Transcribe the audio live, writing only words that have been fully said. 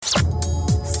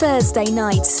Thursday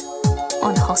nights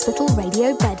on Hospital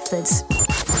Radio Bedford.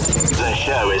 The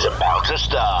show is about to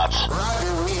start. Right,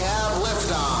 we have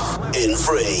liftoff. In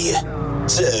 3,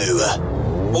 2,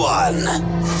 1.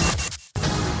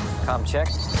 Com check.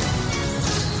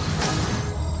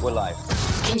 We're live.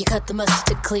 Can you cut the mustard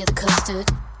to clear the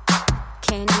custard?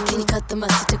 Can you cut the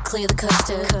mustard to clear the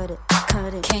custard?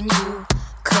 Cut it. Can you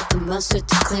cut the mustard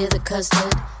to clear the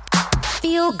custard?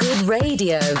 Feel Good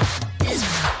Radio.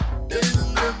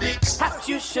 Perhaps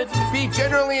you should be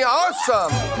generally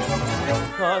awesome.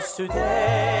 Because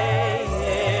today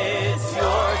is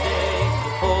your day.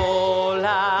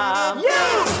 Hola.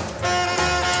 Yeah!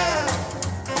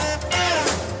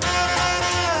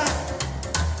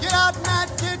 Get out in that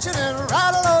kitchen and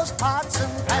rattle those pots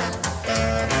and pans.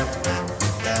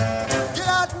 Get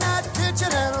out in that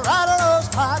kitchen and rattle those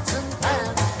pots and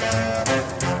pans.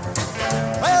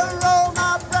 Well, roll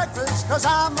my breakfast, 'cause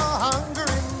I'm a hungry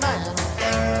man.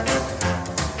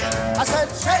 I said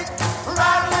shake,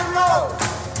 rattle and roll.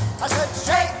 I said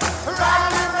shake,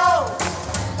 rattle and roll.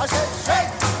 I said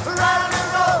shake, rattle and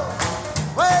roll.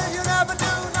 Well, you never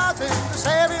do nothing to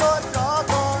save your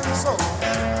doggone soul.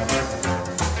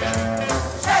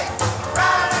 Shake,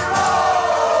 rattle and roll.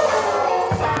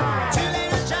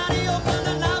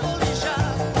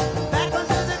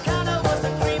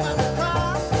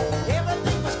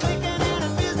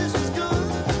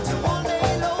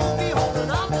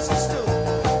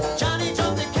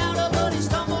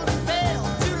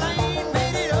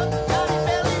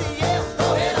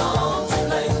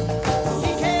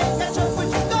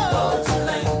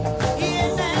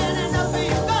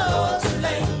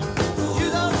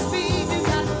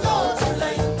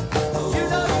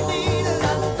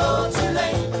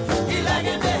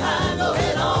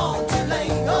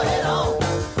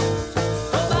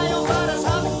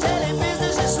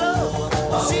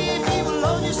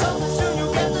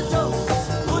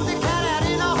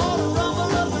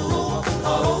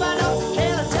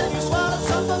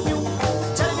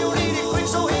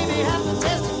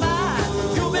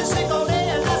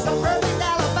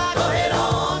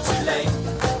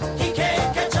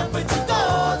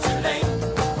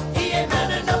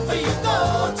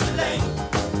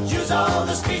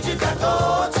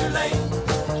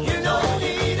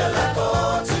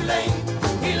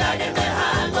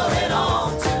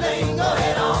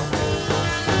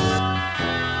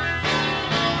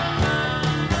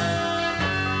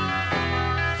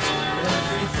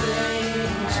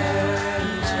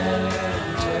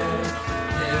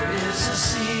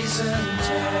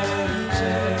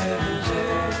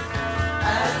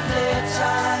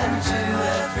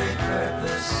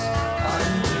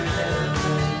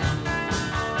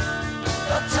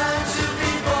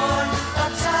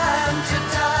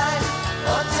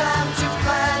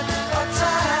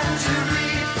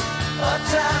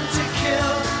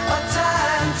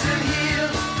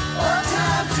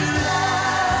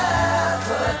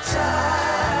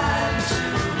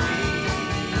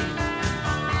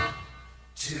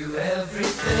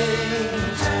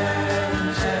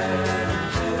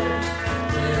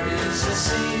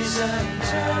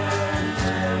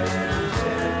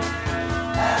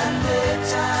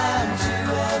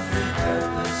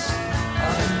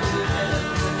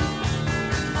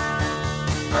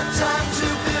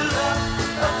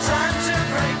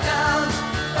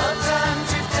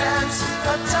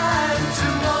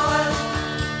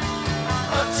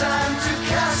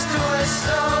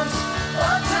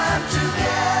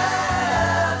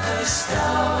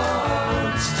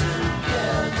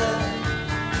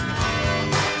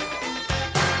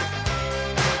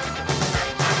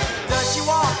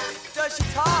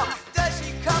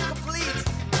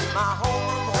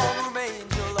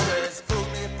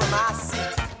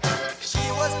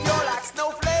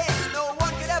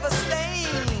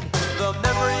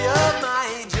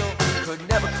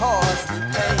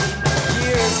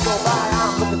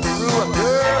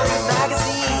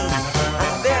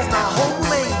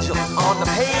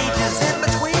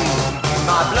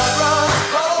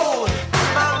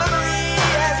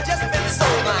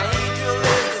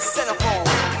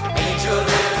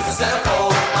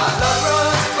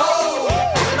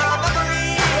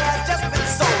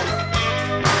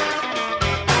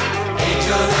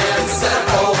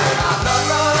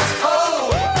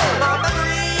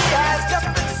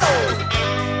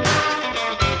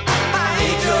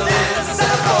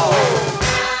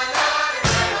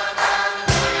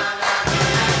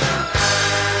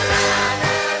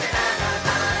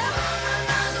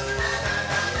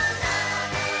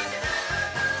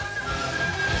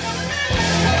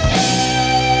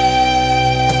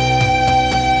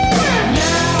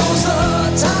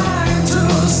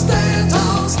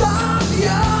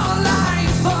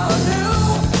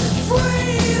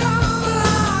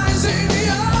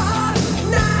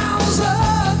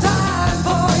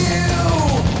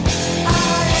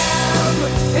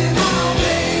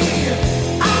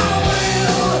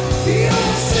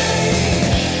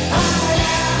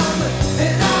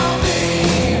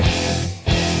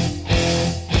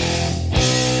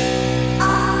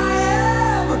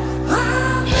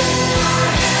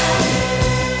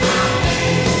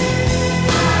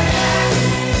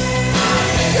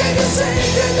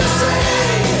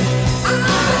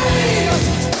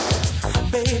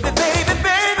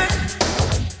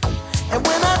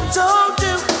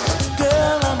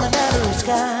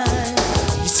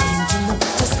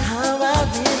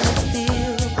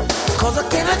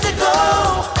 let you go.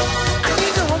 I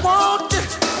need you, I want you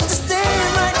to stay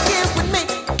right here with me.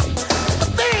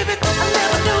 But baby, I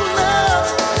never knew love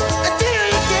until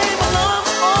you came along.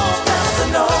 Oh,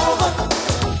 Casanova,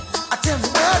 I tell me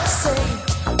what to say.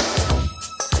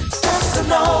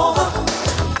 Casanova,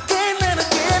 I can't let her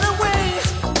get away.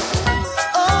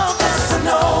 Oh,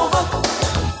 Casanova,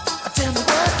 I tell me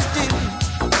what to do.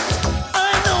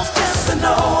 I know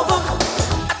Casanova,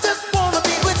 I just wanna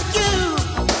be with you.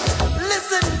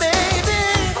 Listen, baby,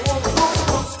 I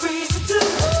wanna squeeze you too.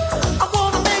 I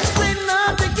wanna make sweet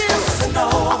love to you.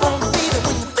 Casanova, I wanna be there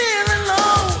when you're feeling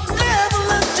low. Never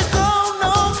let you go,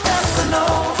 no,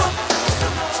 Casanova.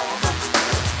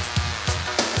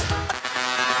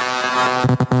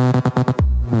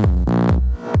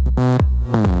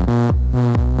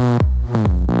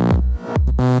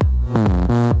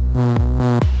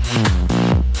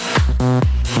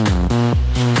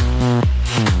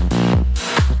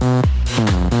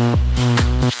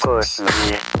 Push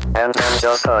me, and then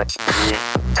just touch me,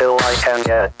 till I can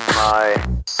get my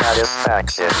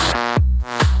satisfaction.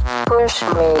 Push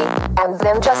me, and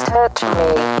then just touch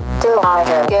me, till I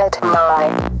can get my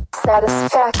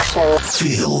satisfaction.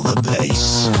 Feel the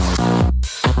bass.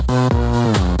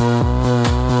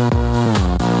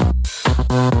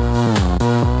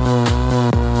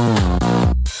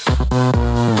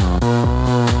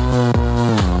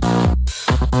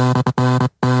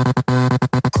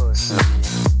 Push me,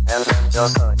 and then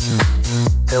just touch me,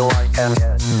 till I can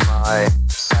get my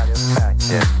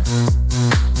satisfaction.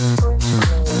 Push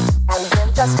me, and then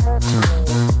just touch me,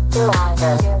 till I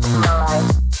can get my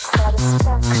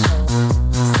satisfaction.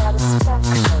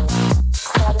 Satisfaction.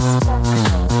 Satisfaction.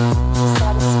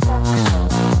 Satisfaction.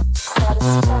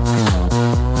 Satisfaction.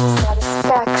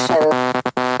 Satisfaction.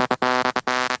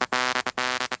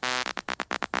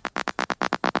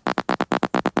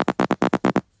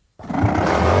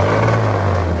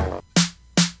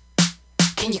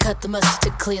 Can you cut the mustard to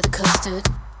clear the custard?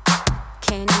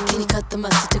 Can you cut the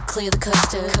mustard to clear the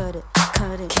custard?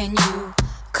 Cut it. Can you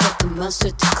cut the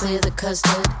mustard to clear the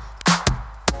custard?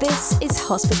 This is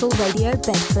Hospital Radio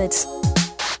Bedford.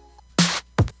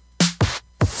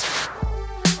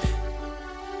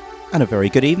 And a very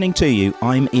good evening to you.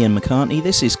 I'm Ian McCartney.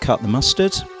 This is Cut the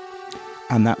Mustard,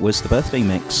 and that was the birthday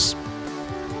mix.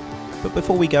 But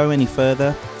before we go any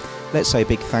further, let's say a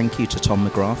big thank you to Tom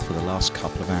McGrath for the last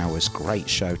couple of hours. Great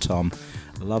show, Tom.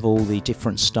 I love all the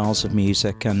different styles of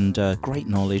music and great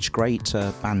knowledge, great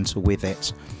banter with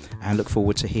it. And look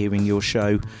forward to hearing your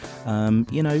show,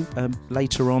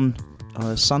 later on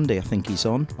Sunday. I think he's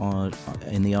on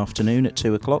in the afternoon at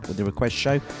 2 o'clock with the request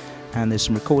show. And there's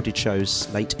some recorded shows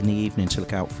late in the evening to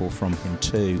look out for from him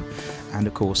too. And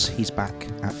of course, he's back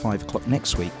at 5 o'clock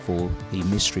next week for the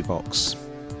Mystery Box.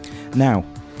 Now,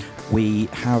 we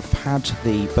have had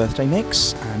the birthday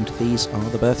mix, and these are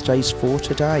the birthdays for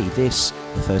today, the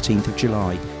 13th of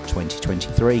July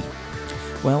 2023.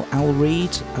 Well, Al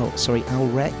Rex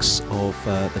of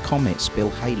the Comets, Bill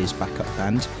Haley's backup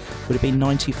band, would have been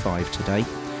 95 today.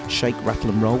 Shake,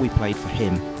 Rattle and Roll, we played for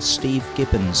him. Steve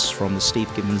Gibbons from the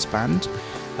Steve Gibbons Band,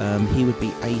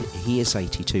 he is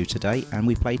 82 today, and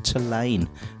we played Tulane,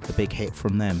 the big hit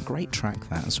from them. Great track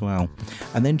that as well.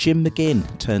 And then Jim McGinn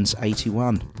turns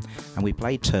 81, and we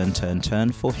played Turn, Turn,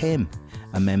 Turn for him,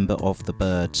 a member of the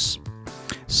Byrds.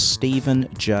 Stephen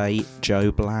Joe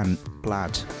Blad,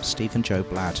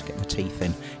 get my teeth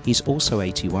in. He's also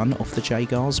 81, off the Jay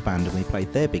Giles Band, and we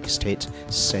played their biggest hit,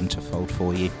 Centerfold,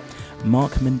 for you.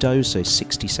 Mark Mendoza is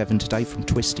 67 today from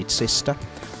Twisted Sister.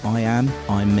 I Am,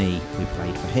 I'm Me, we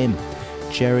played for him.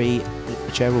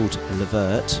 Gerald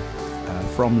Levert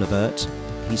from Levert,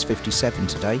 he's 57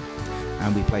 today,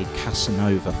 and we played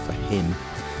Casanova for him.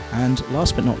 And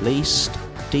last but not least,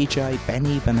 DJ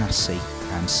Benny Benassi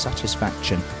and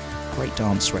Satisfaction, great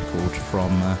dance record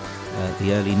from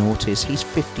the early noughties. He's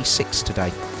 56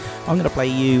 today. I'm going to play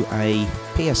you a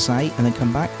PSA and then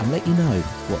come back and let you know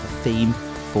what the theme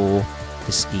for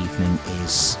this evening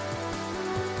is.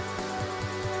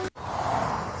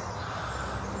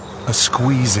 A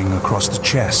squeezing across the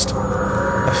chest,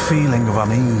 a feeling of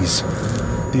unease.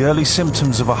 The early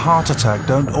symptoms of a heart attack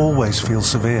don't always feel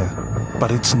severe,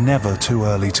 but it's never too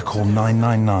early to call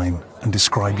 999 and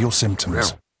describe your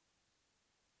symptoms.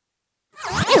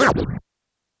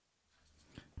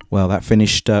 Well, that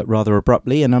finished rather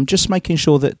abruptly, and I'm just making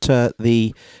sure that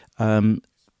the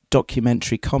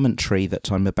documentary commentary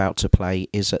that I'm about to play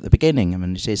is at the beginning. I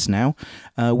mean, it is now.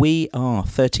 We are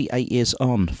 38 years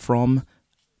on from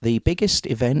the biggest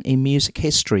event in music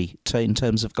history in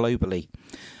terms of globally,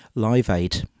 Live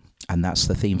Aid, and that's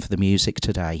the theme for the music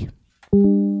today.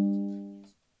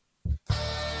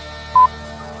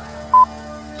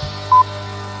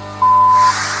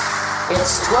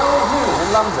 It's 12 noon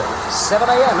in London, 7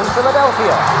 a.m. in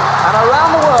Philadelphia, and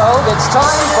around the world it's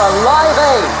time for Live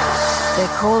Aid. They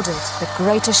called it the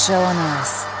greatest show on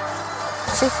earth.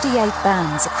 58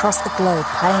 bands across the globe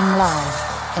playing live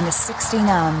in a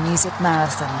 16-hour music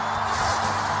marathon.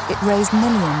 It raised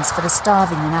millions for the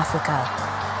starving in Africa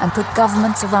and put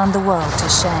governments around the world to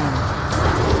shame.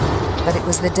 But it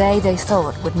was the day they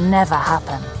thought would never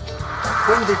happen.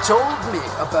 When they told me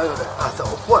about it, I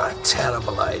thought, what a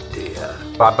terrible idea.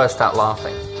 I burst out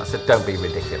laughing. I said, don't be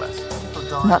ridiculous.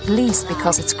 Not least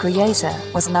because its creator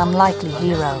was an unlikely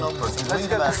hero,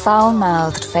 a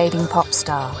foul-mouthed fading pop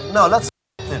star. No, let's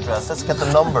the address. Let's get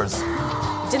the numbers.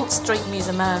 It didn't strike me as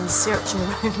a man searching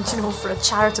around, for a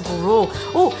charitable role.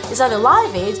 Oh, is either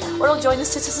Live Aid or I'll join the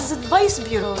Citizens Advice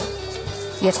Bureau.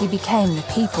 Yet he became the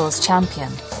people's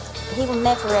champion. He will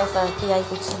never ever be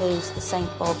able to lose the St.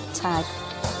 Bob tag.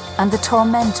 And the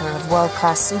tormentor of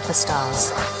world-class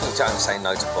superstars. You don't say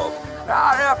no to Bob.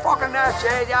 Yeah, fucking that's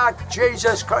it, yeah,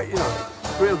 Jesus Christ.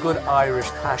 Real good Irish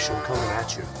passion coming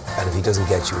at you. And if he doesn't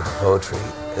get you with the poetry,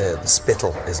 the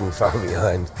spittle isn't far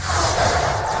behind.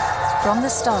 From the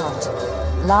start,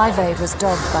 Live Aid was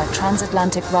dogged by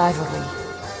transatlantic rivalry.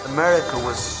 America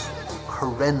was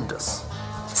horrendous.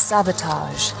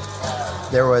 Sabotage.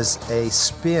 There was a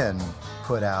spin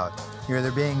put out. You're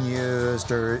either being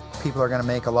used, or people are going to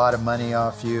make a lot of money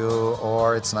off you,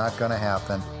 or it's not going to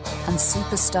happen. And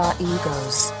superstar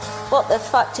egos. What the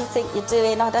fuck do you think you're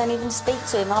doing? I don't even speak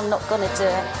to him. I'm not going to do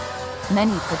it.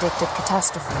 Many predicted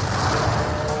catastrophe.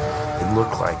 It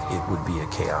looked like it would be a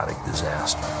chaotic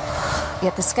disaster.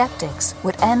 Yet the skeptics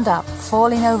would end up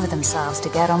falling over themselves to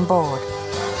get on board.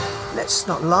 Let's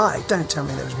not lie. Don't tell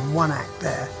me there was one act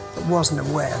there that wasn't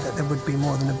aware that there would be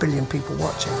more than 1 billion people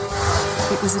watching.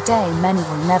 It was a day many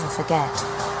will never forget.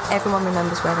 Everyone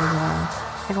remembers where they were.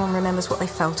 Everyone remembers what they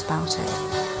felt about it.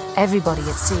 Everybody,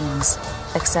 it seems,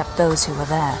 except those who were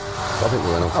there. I think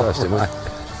we went on first, didn't we?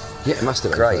 Yeah, it must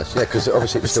have been first. Yeah, because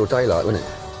obviously it was still daylight, wasn't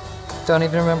it? Don't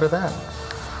even remember that.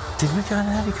 Did we go in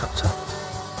a helicopter?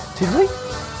 Did we?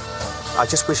 I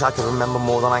just wish I could remember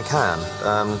more than I can.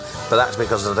 But that's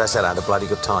because, as I said, I had a bloody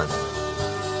good time.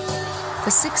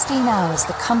 For 16 hours,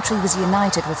 the country was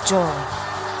united with joy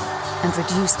and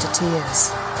reduced to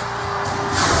tears.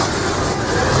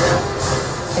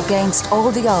 Against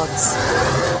all the odds,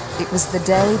 it was the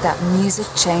day that music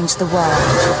changed the world.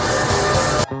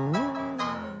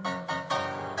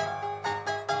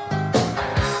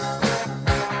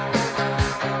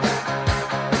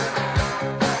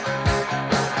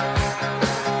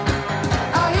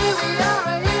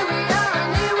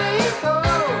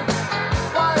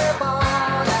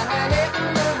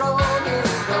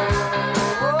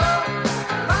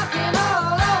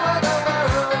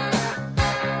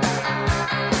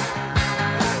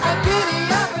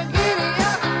 Giddy up and get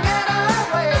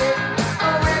away.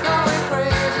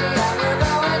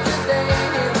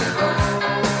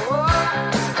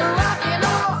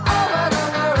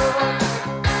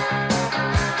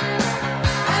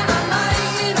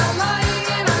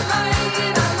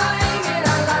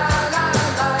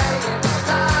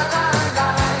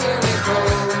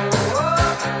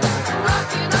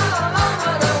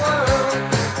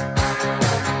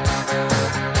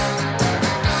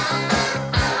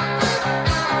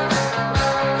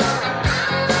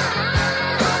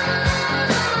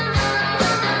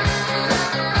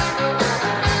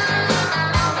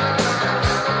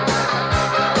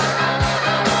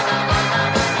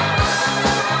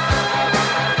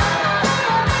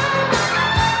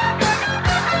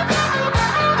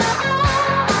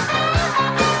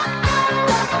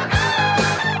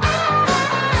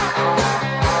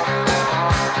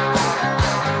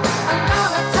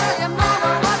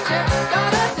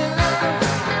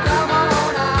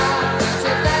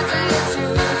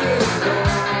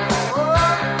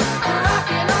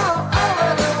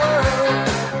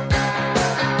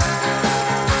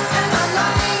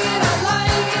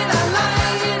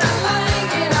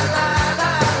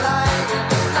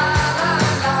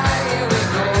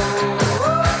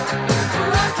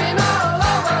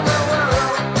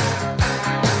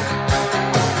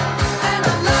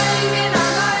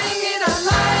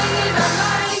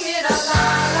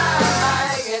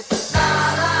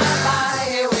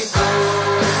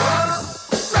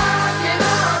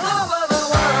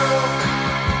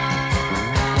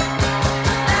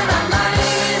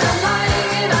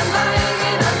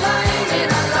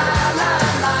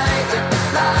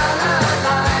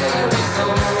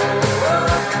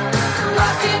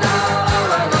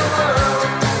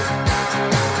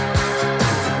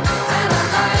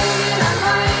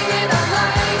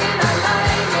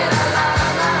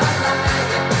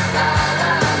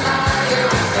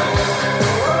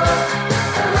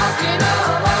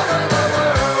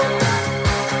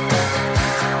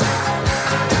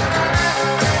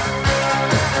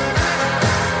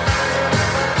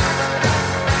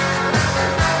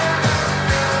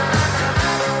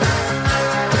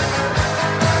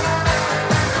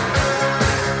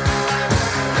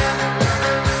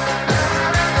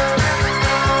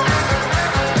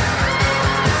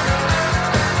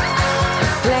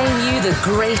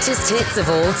 greatest hits of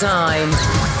all time.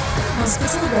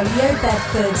 Hospital Radio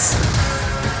Bedford.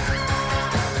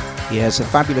 Yes, a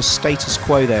fabulous Status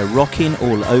Quo there, rocking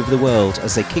all over the world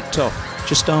as they kicked off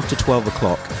just after 12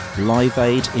 o'clock, Live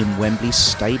Aid in Wembley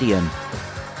Stadium.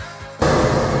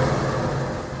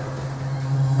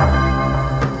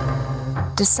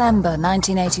 December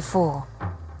 1984,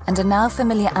 and a now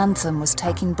familiar anthem was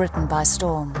taking Britain by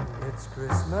storm.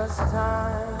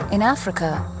 In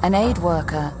Africa, an aid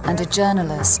worker and a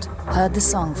journalist heard the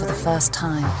song for the first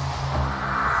time.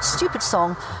 Stupid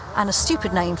song and a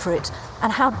stupid name for it,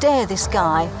 and how dare this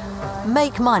guy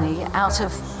make money out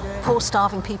of poor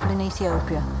starving people in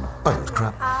Ethiopia. I thought it was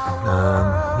crap.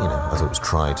 I thought it was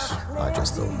trite. I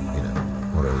just thought,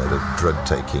 what a load of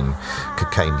drug-taking,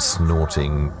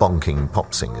 cocaine-snorting, bonking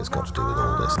pop singers got to do with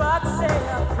all this.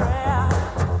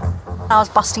 I was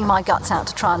busting my guts out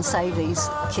to try and save these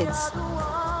kids,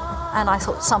 and I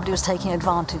thought somebody was taking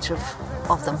advantage of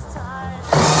them.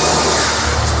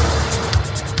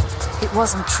 It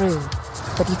wasn't true,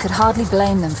 but you could hardly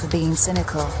blame them for being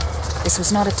cynical. This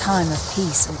was not a time of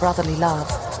peace and brotherly love.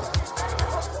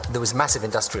 There was massive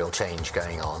industrial change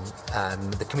going on.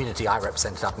 The community I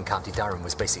represented up in County Durham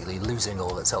was basically losing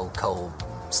all its old coal,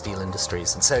 steel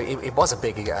industries, and so it was a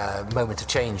big moment of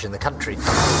change in the country.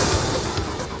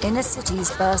 Inner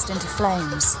cities burst into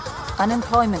flames.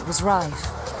 Unemployment was rife.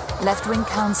 Left-wing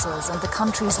councils and the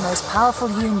country's most powerful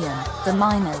union, the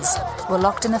miners, were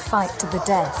locked in a fight to the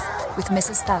death with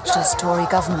Mrs. Thatcher's Tory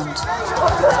government.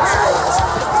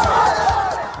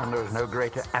 And there was no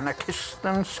greater anarchist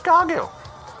than Scargill.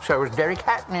 So was Derek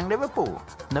Hatton in Liverpool.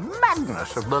 The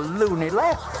madness of the loony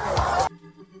left.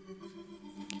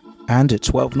 And at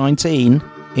 12:19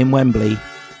 in Wembley,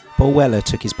 Paul Weller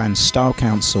took his band Style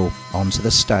Council onto the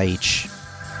stage.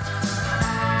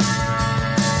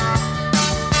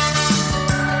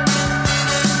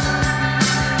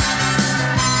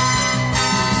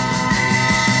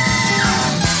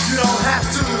 You don't have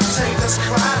to take this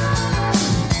crap.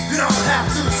 You don't have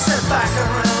to sit back and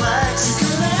relax. You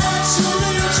can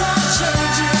actually try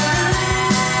changing it.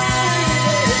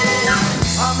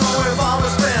 I know we've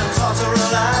always been taught to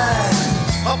rely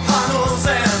upon rules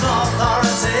and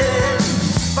authority,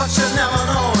 but you never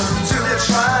know until you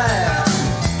try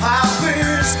how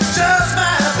things just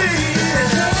might be.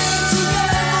 Came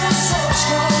together so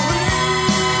strongly.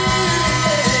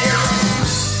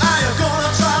 Are you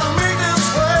gonna try to make this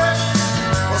work,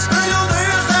 or spend your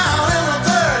days down in the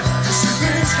dirt? 'Cause you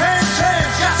things can't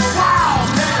change, yes, wow,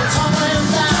 can't tumbling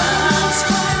down. It's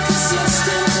quite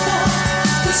consistent, boy.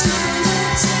 This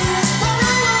unity is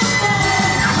powerful.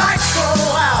 Lights go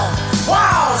out,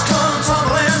 walls come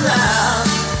tumbling down.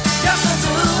 Yes, they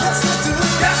do, yes, they do,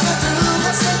 yes, they do,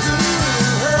 yes, they do.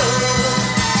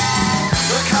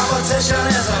 The competition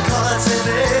is a color TV,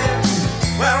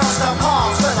 where us the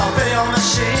parts with a video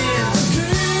machine.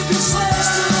 Keep your slaves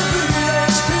to the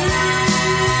VHP,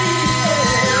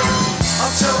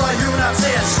 until the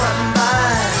unity is threatened by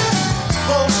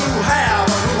those who have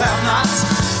and who have not,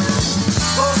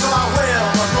 those who are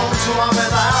with and those who are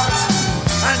without,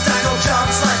 and dangle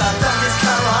jumps like a donkey's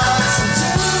carrots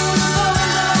until you don't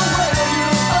know where you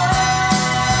are.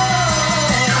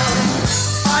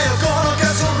 Are you gonna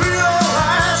get to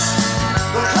realize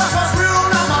the class was real,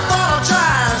 now my thought of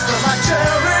giants, just like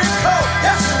Jericho?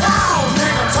 Yes, wow,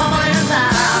 nigga, tumbling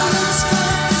down. It's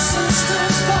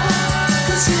consistent, boy,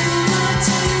 'cause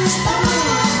unity is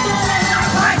powerful.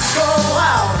 Lights go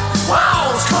out,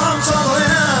 walls come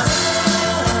tumbling in.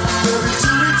 There'll be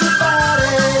too weak to fight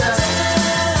it.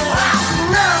 Wow,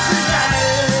 never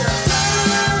united.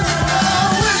 Oh,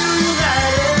 we're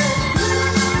united.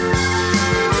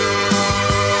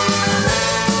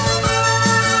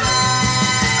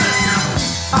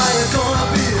 Are you gonna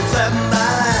be threatened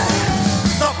by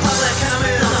the public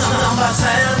enemy number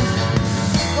 10?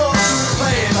 Those who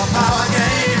play the power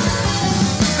game,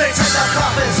 they take the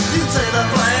profits, you take the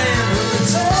blame.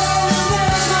 Tell them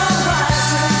there's no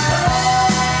rising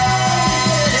tide.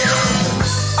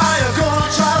 Are you gonna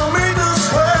try to make this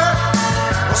work,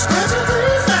 or spread your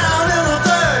things down in the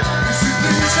dirt? You see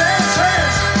things can't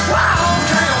change, wow,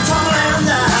 can't go tumbling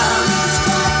down. It's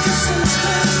quite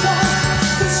consistent, boy,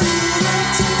 'cause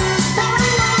unity is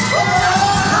powerful.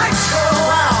 Lights go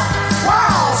out,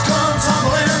 walls come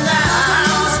tumbling down.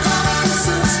 It's quite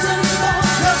consistent, boy,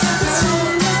 yes, 'cause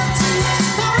unity is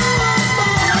powerful.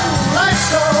 Lights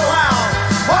go out,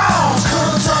 walls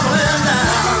come tumbling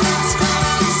down. It's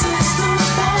quite consistent,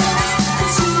 boy,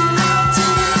 'cause unity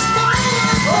is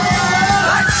powerful.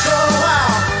 Lights go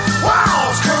out,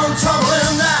 walls come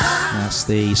tumbling down. That's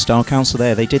the Style Council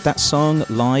there. They did that song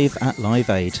live at Live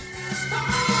Aid.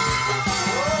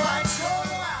 Lights go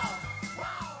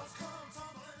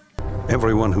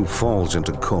Everyone who falls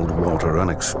into cold water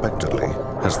unexpectedly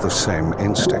has the same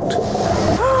instinct: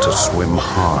 to swim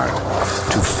hard,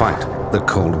 to fight the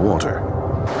cold water.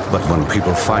 But when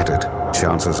people fight it,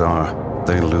 chances are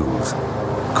they lose.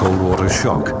 Cold water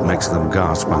shock makes them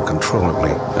gasp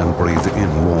uncontrollably and breathe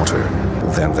in water.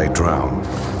 Then they drown.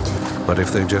 But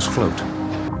if they just float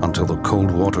until the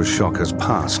cold water shock has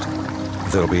passed,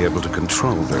 they'll be able to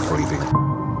control their breathing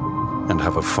and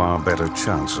have a far better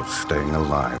chance of staying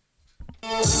alive.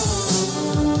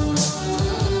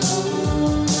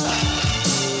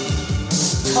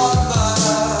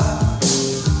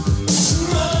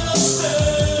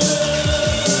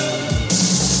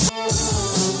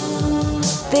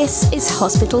 This is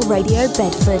Hospital Radio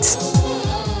Bedford.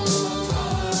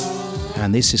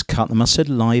 And this is Cut the Mustard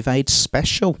Live Aid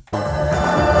Special.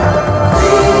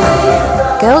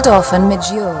 Geldof and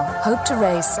Midjour hope to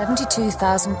raise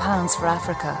 £72,000 for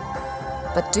Africa.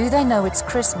 But do they know it's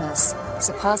Christmas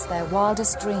surpassed their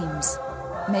wildest dreams,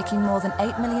 making more than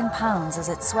 £8 million as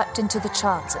it swept into the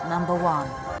charts at number 1.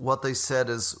 What they said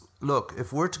is, look,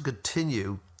 if we're to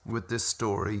continue with this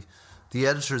story, the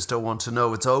editors don't want to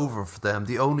know, it's over for them.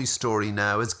 The only story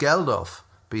now is Geldof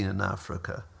being in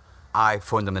Africa. I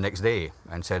phoned them the next day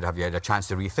and said, have you had a chance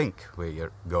to rethink where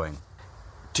you're going?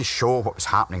 To show what was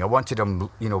happening, I wanted them,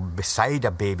 beside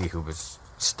a baby who was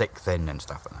stick thin and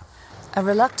stuff like that. A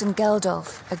reluctant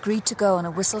Geldof agreed to go on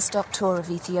a whistle-stop tour of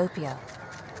Ethiopia.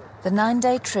 The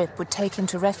 9-day trip would take him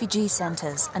to refugee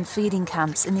centres and feeding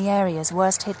camps in the areas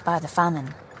worst hit by the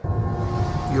famine.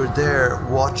 You're there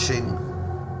watching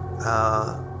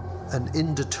an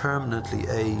indeterminately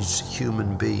aged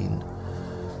human being.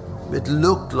 It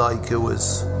looked like it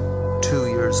was 2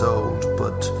 years old,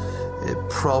 but it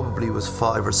probably was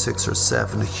 5 or 6 or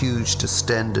 7, a huge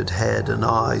distended head and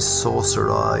eyes, saucer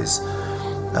eyes,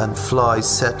 and flies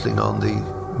settling on the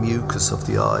mucus of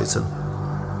the eyes. And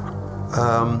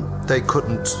they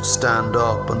couldn't stand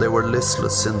up, and they were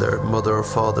listless in their mother or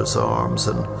father's arms,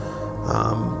 and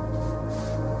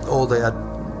all they had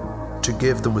to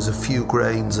give them was a few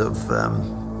grains of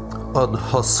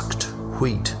unhusked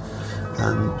wheat,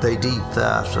 and they'd eat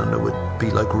that, and it would be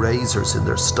like razors in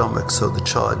their stomach, so the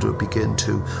child would begin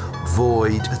to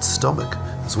void its stomach,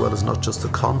 as well as not just the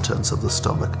contents of the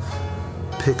stomach.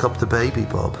 Pick up the baby,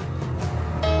 Bob.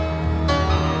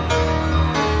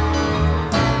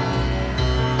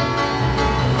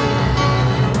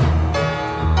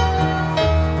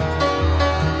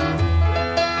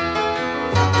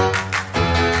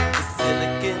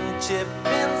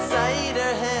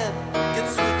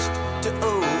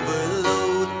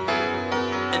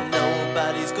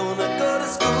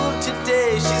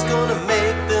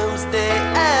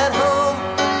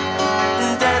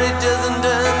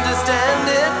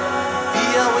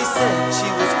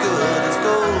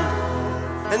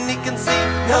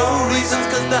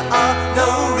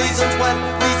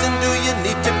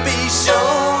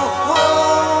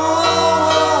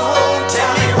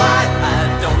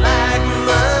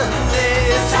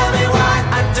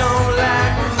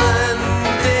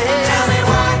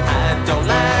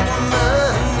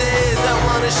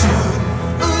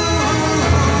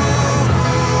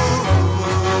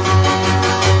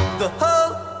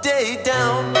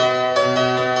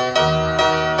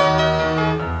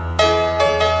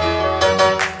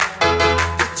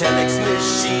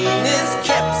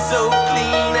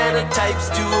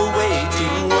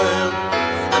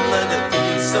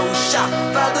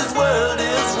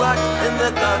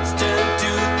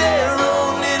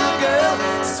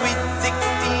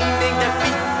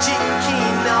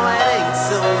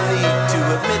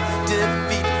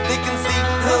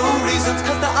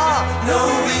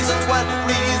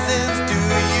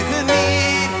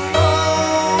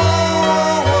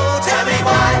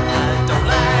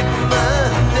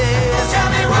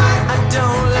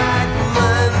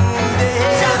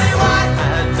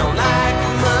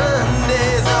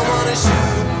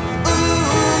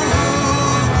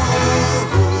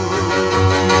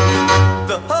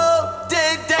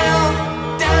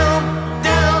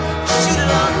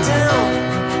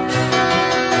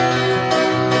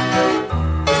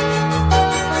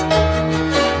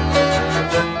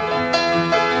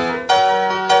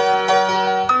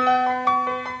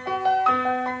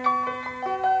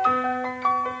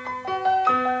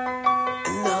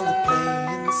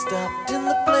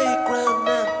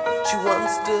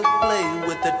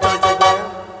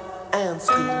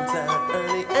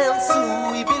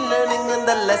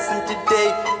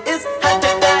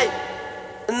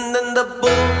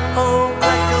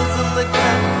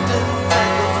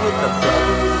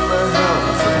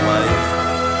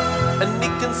 And he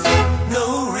can see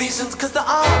no reasons, 'cause there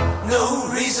are no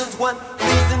reasons. What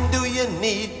reason do you you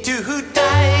need to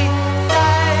die?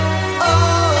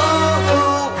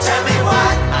 Oh, tell me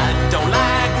why I don't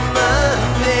like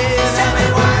Mondays. Tell me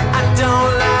why I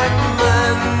don't like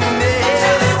Mondays.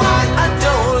 Tell me why I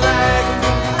don't like.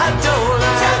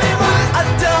 Tell me why I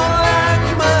don't like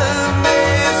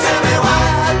Mondays. Tell me why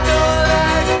I don't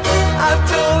like.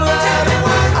 Tell me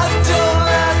why I don't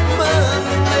like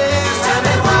Mondays. Tell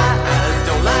me why I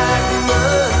don't like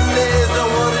Mondays. I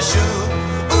wanna shoot.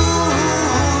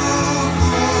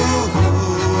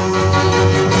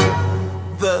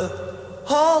 The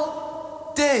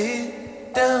whole day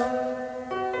down.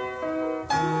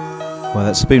 Well,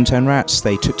 that's the Boomtown Rats.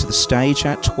 They took to the stage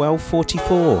at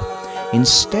 12:44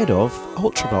 instead of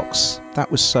Ultravox.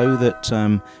 That was so that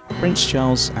Prince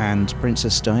Charles and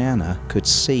Princess Diana could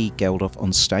see Geldof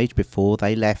on stage before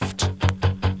they left.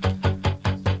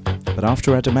 But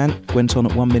after Adamant went on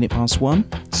at 1 minute past 1,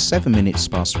 7 minutes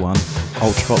past 1,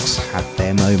 Ultravox had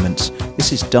their moment.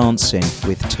 This is Dancing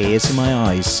with Tears in My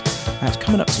Eyes. That's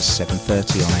coming up to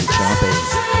 7:30 on HRB.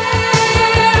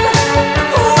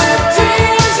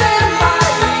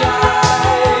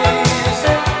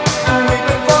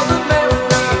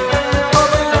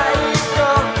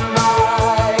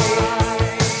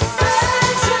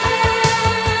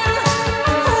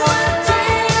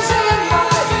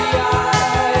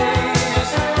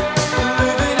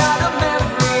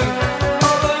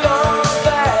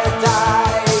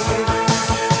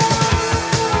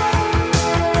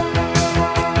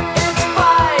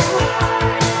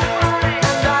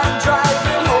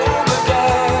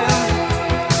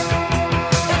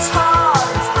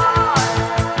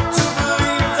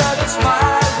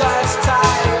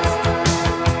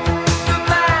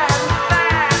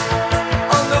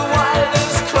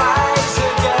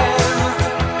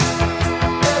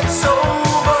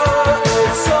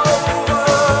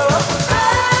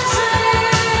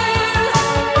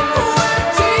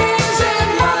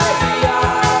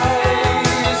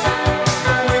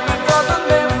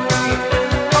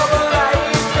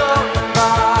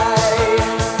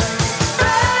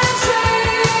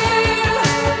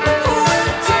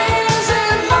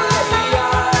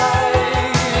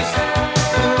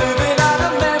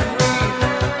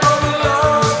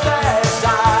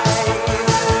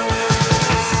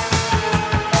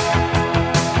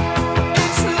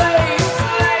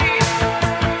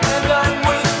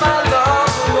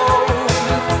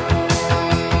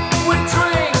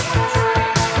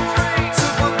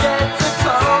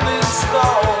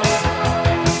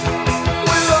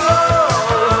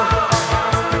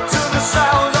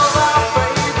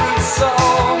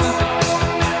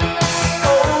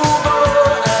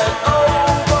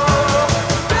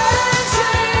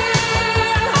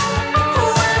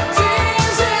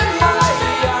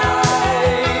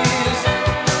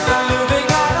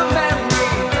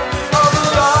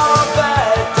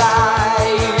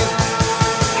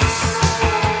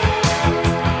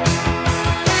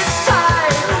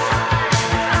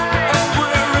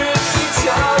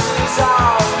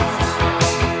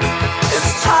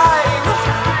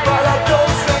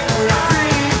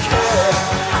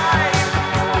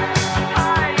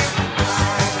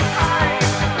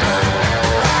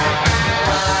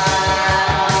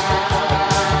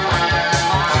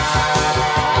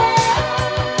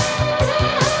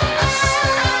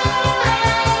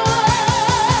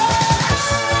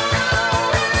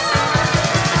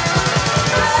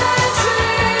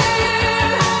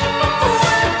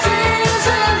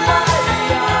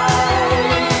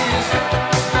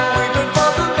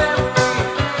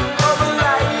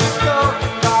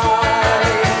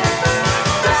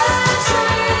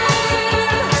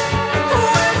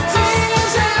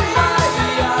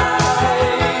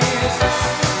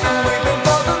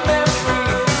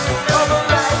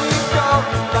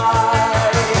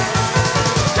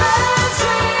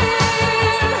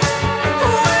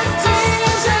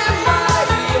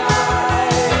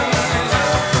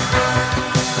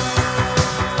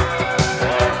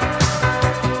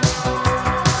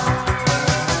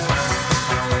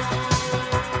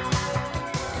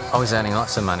 was earning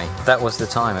lots of money. That was the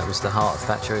time. It was the heart of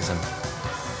Thatcherism.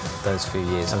 Those few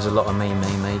years, there was a lot of me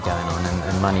going on,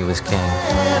 and money was king.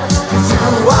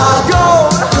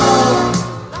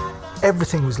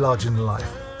 Everything was larger than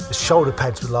life. The shoulder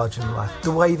pads were larger than life.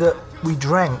 The way that we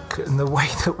drank and the way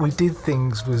that we did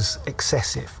things was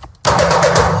excessive.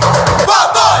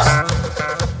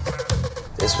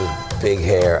 This was big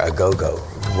hair, a go-go.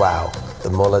 Wow.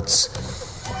 The mullets.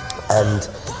 And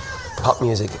pop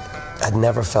music had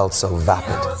never felt so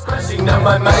vapid.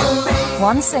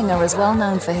 One singer as well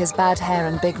known for his bad hair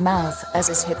and big mouth as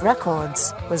his hit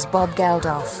records was Bob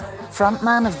Geldof,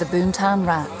 frontman of the Boomtown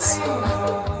Rats.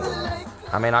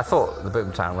 I mean, I thought the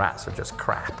Boomtown Rats were just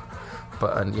crap,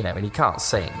 but, and he can't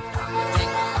sing.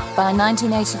 By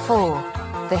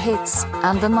 1984, the hits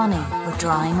and the money were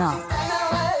drying up.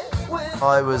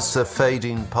 I was a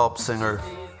fading pop singer,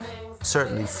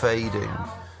 certainly fading,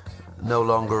 no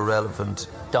longer relevant.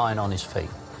 Dying on his feet.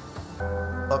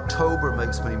 October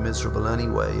makes me miserable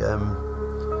anyway.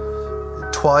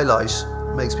 Twilight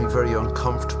makes me very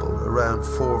uncomfortable around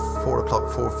 4 o'clock,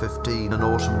 4:15 in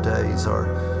autumn days, or,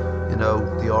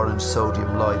 the orange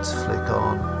sodium lights flick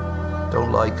on.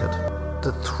 Don't like it.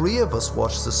 The three of us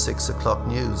watched the 6 o'clock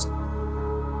news.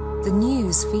 The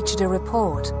news featured a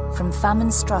report from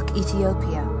famine-struck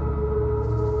Ethiopia.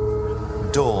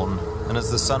 Dawn, and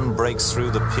as the sun breaks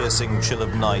through the piercing chill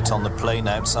of night on the plain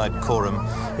outside Coram,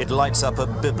 it lights up a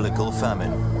biblical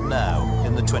famine, now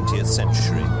in the 20th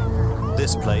century.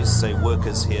 This place, say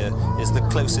workers here, is the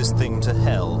closest thing to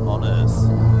hell on earth.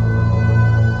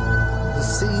 The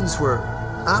scenes were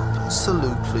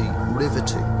absolutely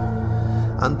riveting.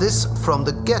 And this, from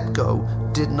the get-go,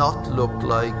 did not look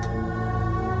like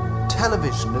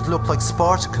television. It looked like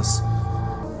Spartacus.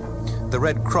 The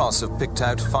Red Cross have picked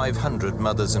out 500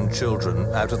 mothers and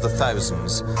children out of the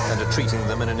thousands and are treating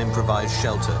them in an improvised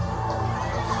shelter.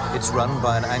 It's run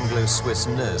by an Anglo-Swiss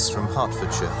nurse from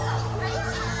Hertfordshire.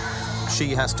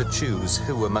 She has to choose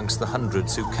who amongst the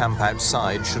hundreds who camp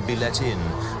outside should be let in,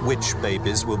 which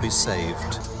babies will be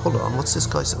saved. Hold on, what's this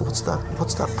guy?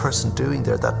 What's that person doing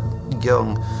there? That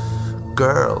young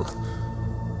girl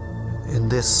in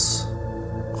this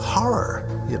horror,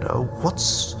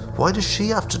 why does she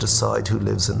have to decide who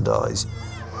lives and dies?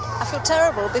 I feel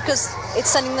terrible because it's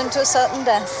sending them to a certain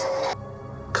death.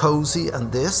 Cozy and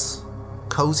this?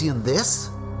 Cozy and this?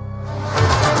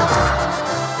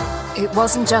 It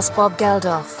wasn't just Bob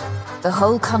Geldof. The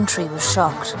whole country was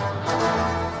shocked.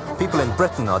 People in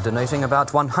Britain are donating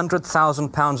about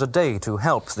 £100,000 a day to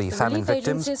help the famine relief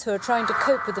victims. Agencies who are trying to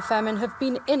cope with the famine have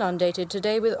been inundated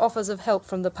today with offers of help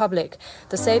from the public.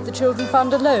 The Save the Children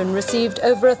Fund alone received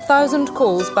over 1,000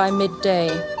 calls by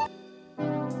midday.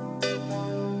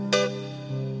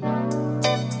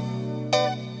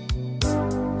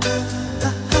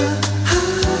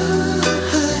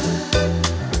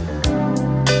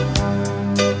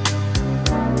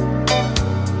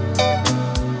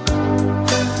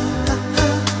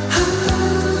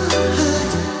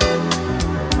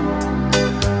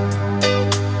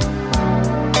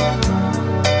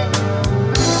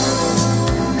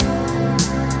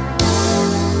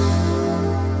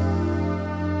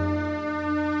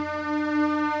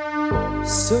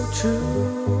 So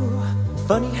true,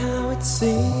 funny how it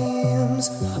seems,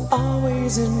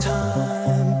 always in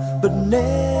time, but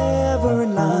never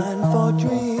in line for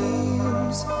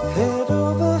dreams. Head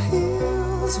over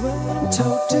heels, went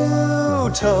toe to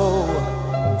toe.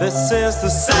 This is the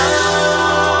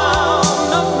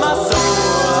sound of my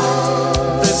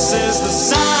soul. This is the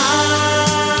sound.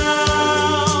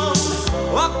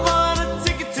 I bought a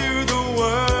ticket to the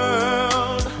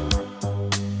world,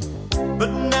 but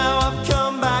now I've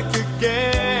come back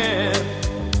again.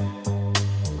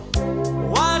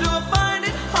 Why do I find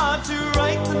it hard to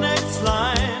write the next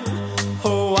line?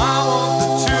 Oh, I want the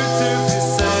truth to be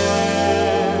said.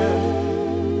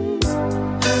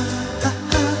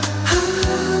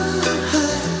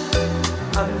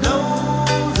 I know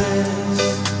this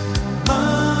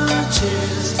much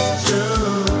is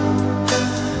true.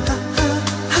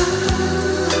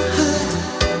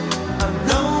 I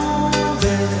know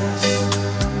this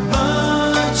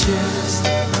much is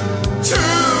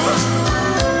true.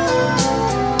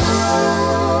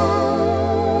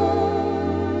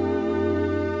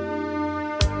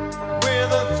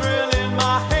 With a thrill in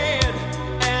my head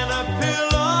and a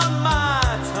pill on my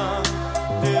tongue,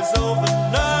 there's over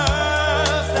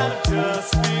nerves that have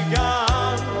just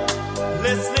begun.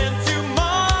 Listening to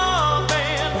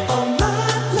Marvin all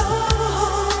night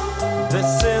long.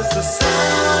 This is the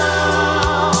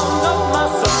sound of my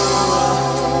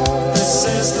soul. This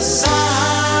is the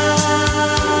sound,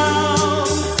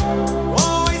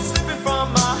 always slipping from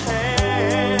my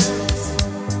hands.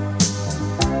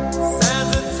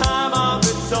 Stands a time of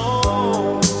its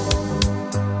own.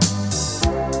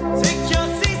 Take your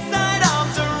seaside out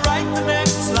to write the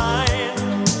next line.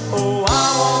 Oh, I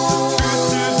want the truth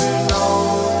to be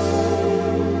known.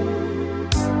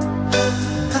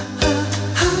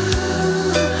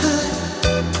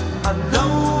 I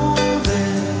know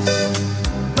this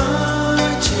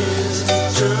much is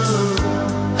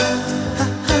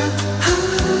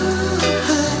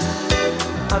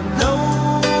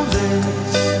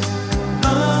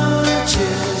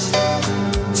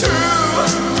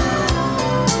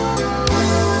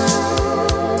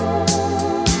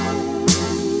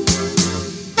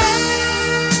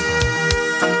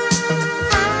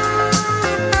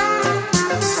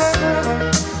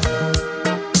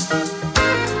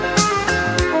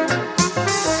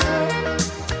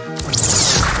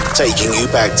taking you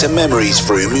back to memories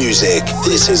through music.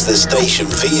 This is the station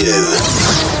for you.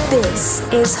 This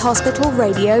is Hospital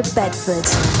Radio Bedford.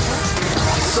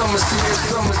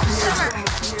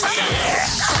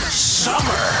 Summer.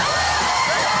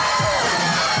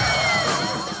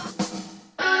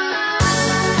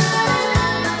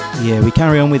 Yeah, we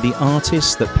carry on with the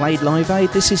artist that played Live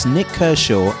Aid. This is Nik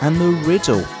Kershaw and The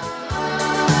Riddle.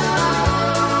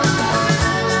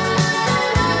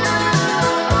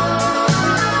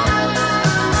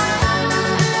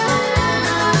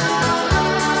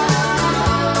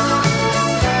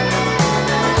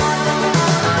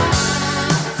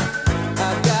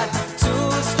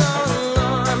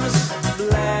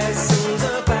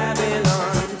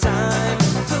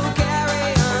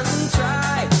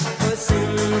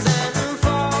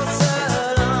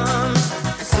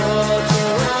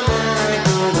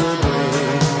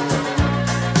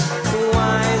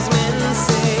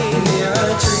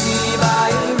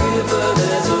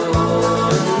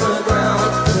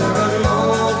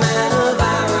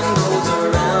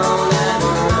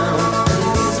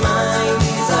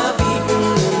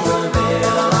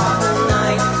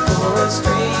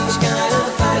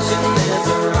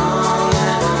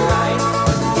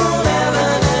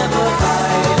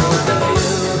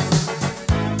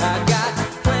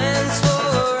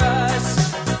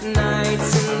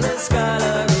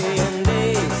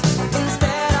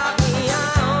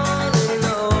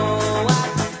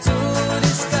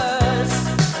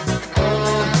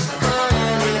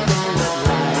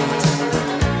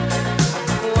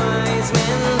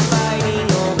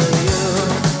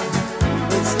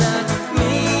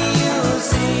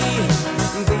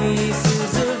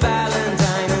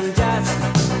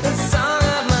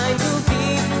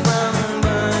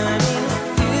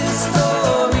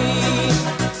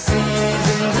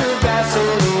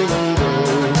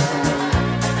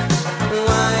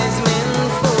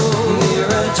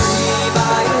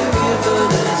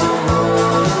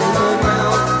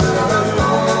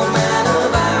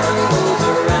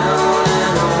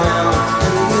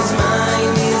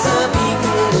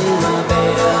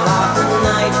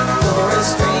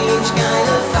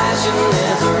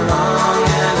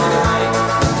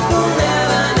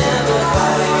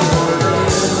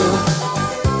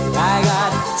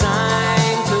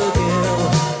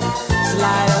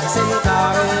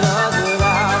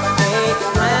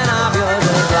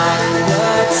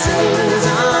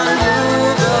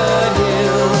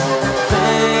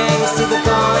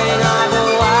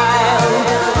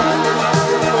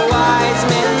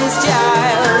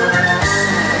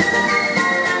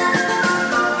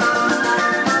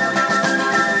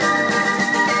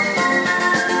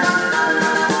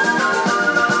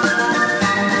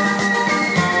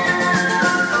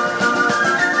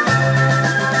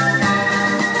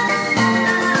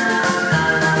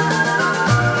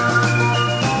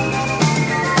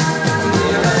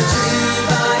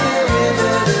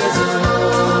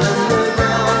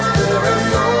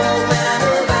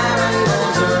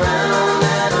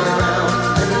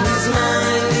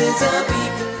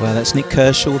 That's Nik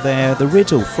Kershaw there. The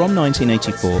Riddle from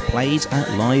 1984, played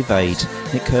at Live Aid.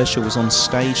 Nik Kershaw was on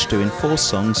stage doing 4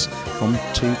 songs from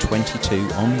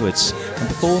 2:22 onwards. And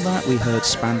before that we heard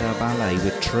Spandau Ballet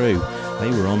with True. They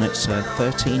were on at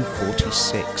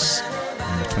 13:46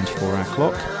 on the 24-hour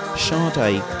clock.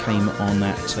 Sade came on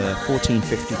at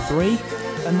 14:53.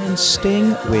 And then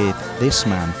Sting with this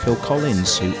man, Phil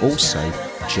Collins, who also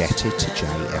jetted to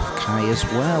JFK as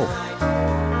well.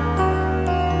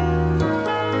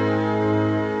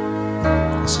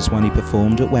 This is when he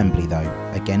performed at Wembley, though,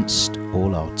 against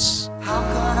all odds. How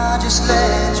can I just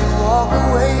let you walk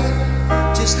away?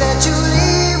 Just let you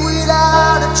leave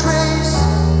without a trace?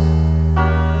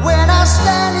 When I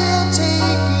stand here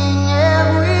taking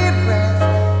every breath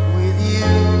with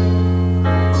you.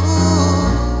 Ooh,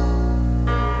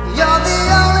 you're the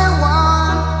only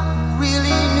one who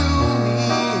really knew me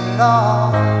at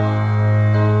all.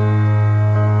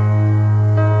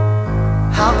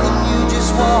 How can you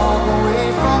just walk away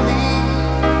from me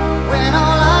when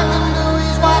all I can do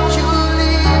is watch you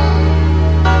leave?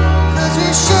 'Cause we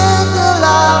shared the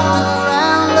laughter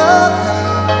and the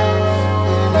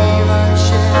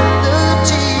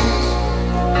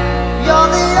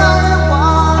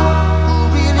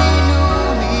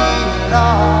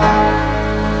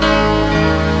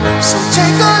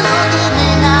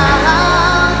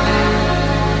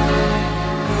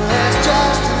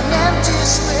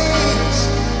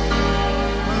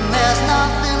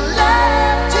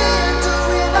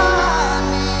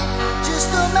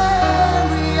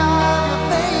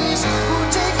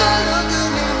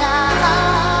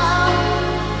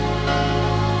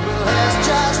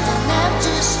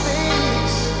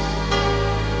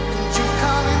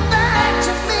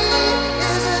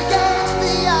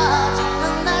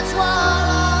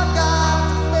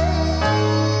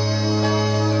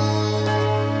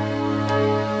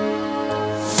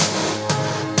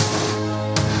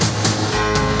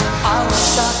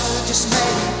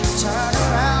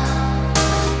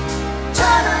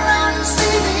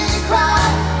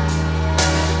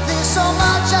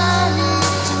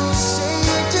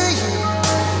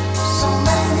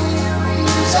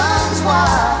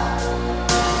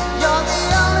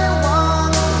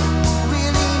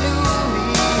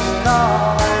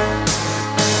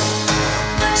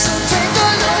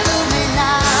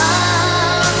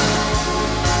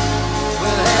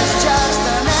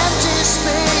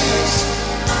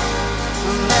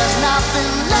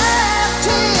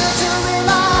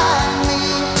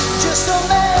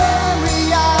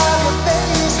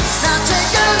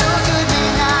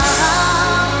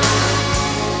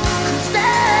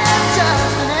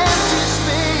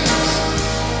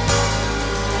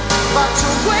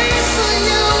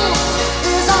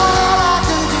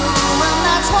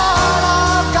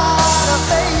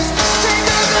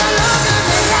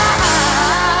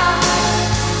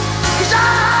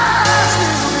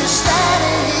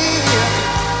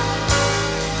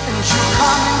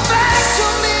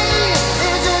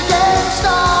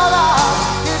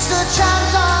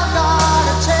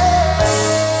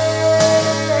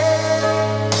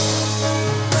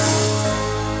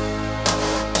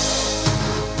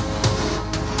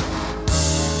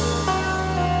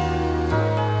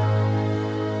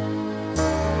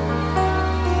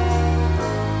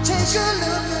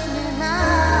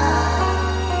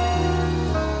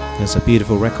There's a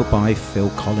beautiful record by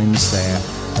Phil Collins there,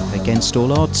 Against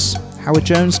All Odds. Howard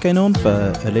Jones going on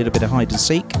for a little bit of hide and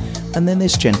seek, and then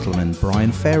this gentleman,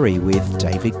 Brian Ferry, with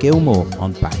David Gilmour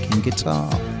on backing guitar.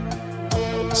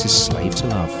 This is Slave to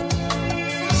Love.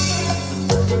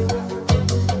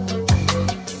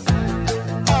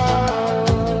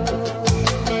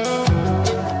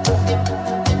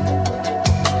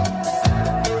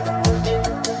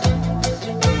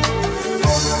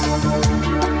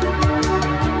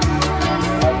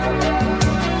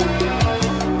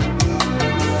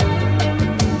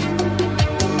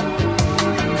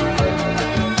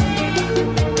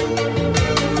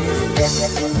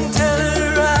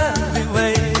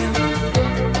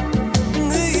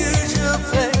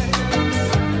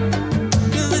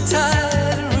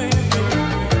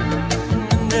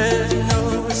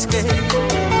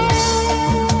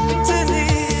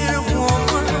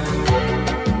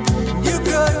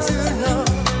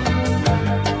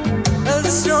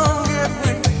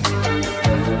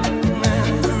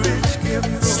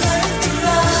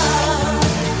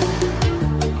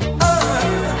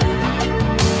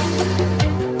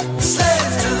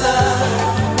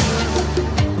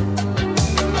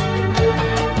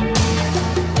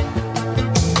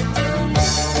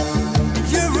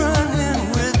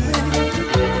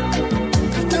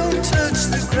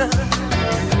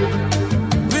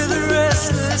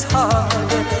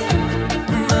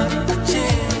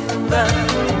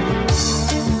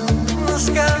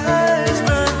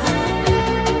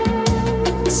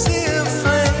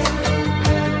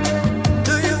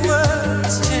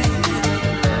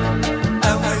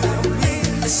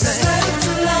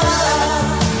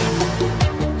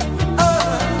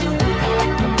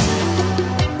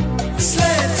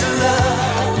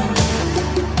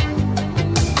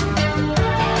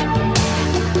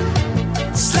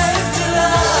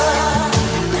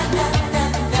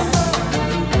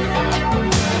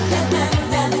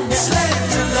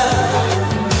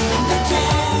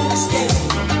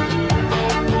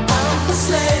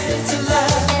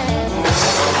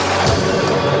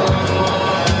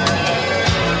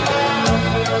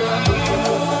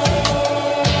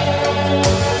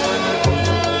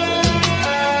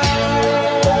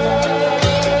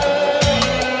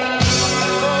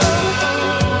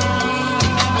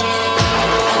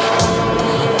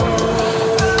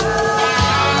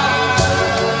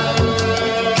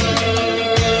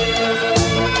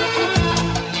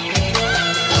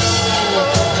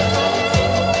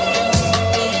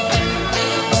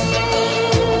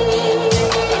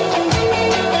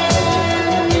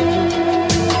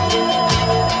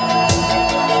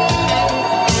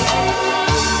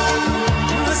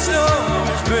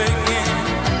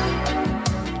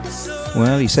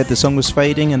 Well, he said the song was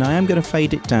fading, and I am going to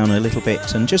fade it down a little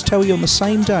bit and just tell you on the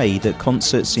same day that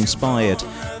concerts inspired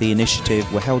the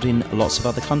initiative were held in lots of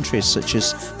other countries such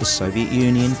as the Soviet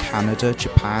Union, Canada,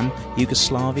 Japan,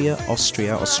 Yugoslavia,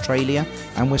 Austria, Australia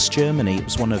and West Germany. It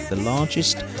was one of the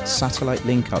largest satellite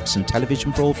link-ups and television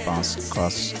broadcasts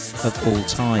of all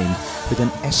time, with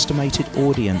an estimated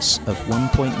audience of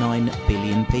 1.9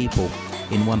 billion people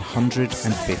in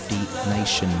 150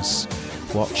 nations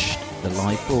watched the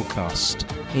live broadcast,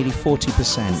 nearly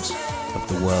 40% of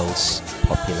the world's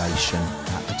population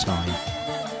at the time.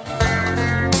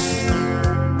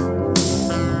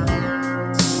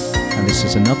 And this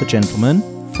is another gentleman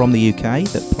from the UK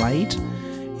that played.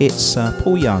 It's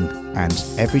Paul Young and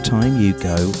Every Time You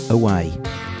Go Away.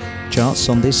 Charts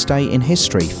on this day in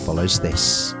history follows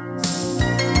this.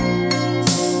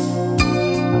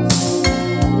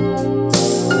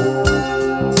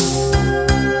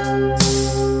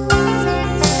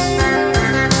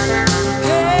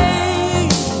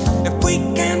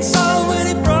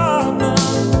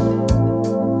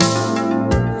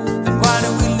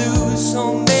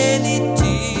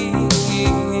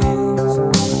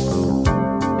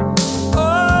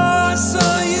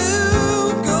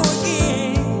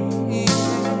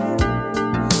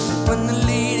 When the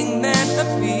lead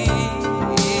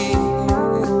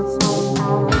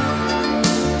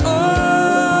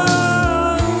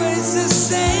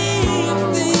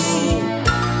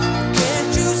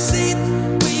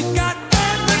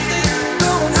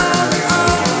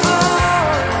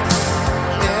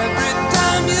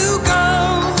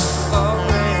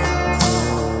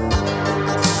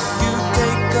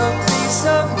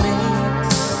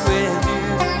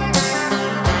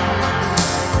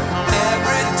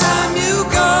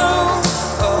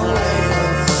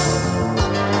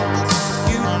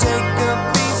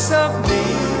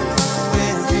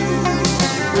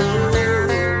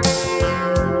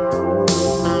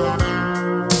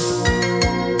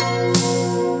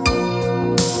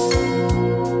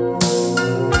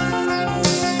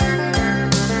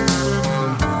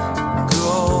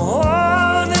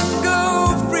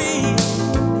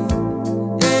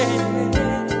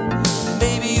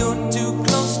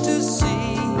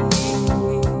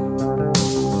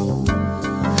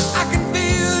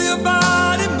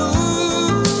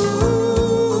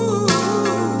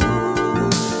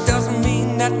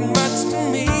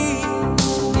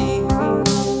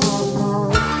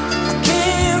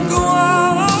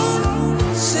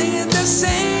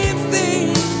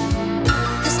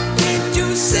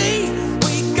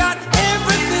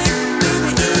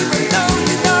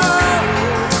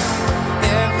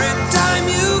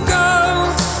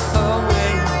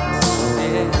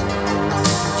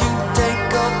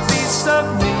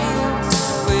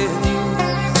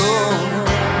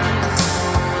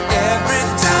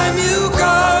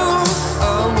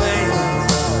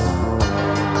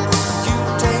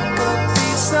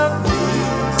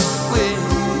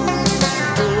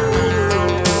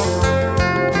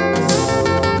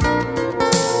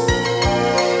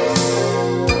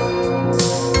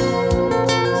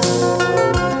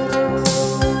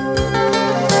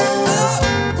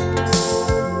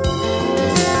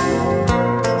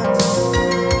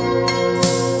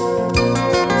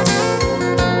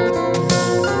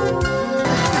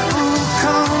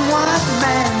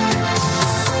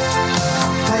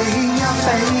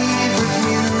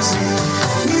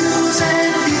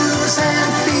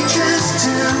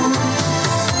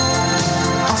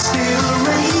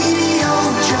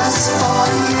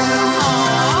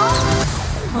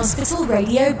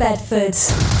Radio Bedford.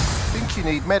 Think you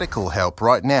need medical help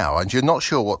right now and you're not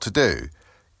sure what to do?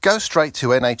 Go straight to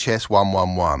NHS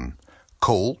 111.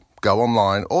 Call, go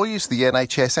online or use the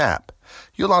NHS app.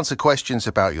 You'll answer questions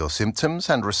about your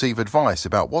symptoms and receive advice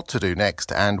about what to do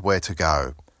next and where to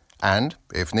go. And,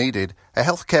 if needed, a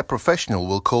healthcare professional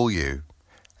will call you.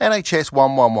 NHS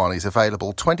 111 is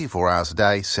available 24 hours a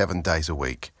day, 7 days a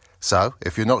week. So,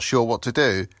 if you're not sure what to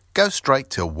do, go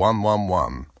straight to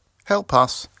 111. Help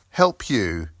us, help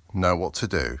you know what to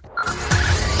do.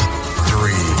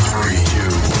 3,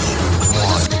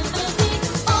 2, 1.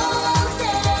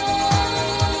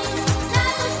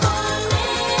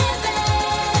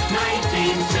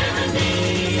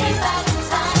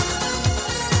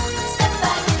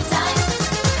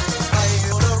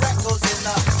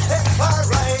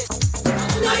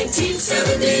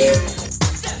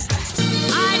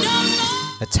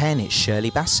 At 10, it's Shirley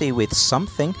Bassey with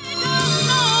Something.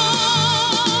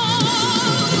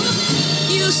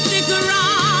 You stick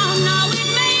around, now it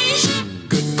may.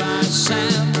 Goodbye,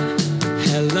 Sam.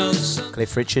 Hello,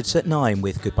 Cliff Richards at 9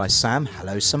 with Goodbye Sam,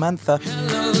 Hello Samantha.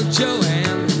 hello,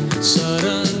 Joanne.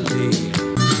 Suddenly.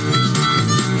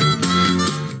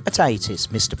 At 8, it's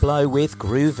Mr. Blow with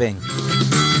Grooving.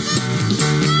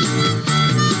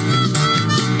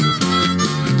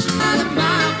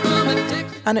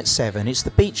 And at 7, it's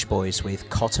the Beach Boys with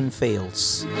Cotton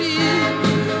Fields.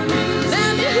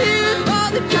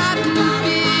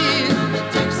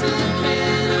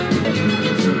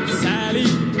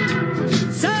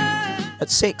 At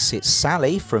 6, it's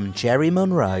Sally from Jerry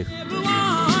Monroe.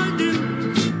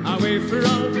 Away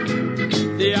from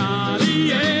the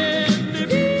alley and the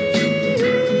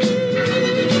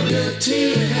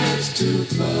has to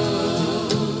fall.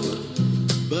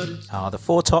 The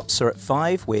Four Tops are at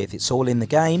 5 with It's All in the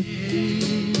Game.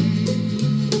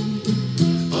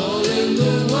 All in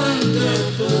the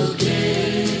wonderful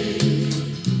game.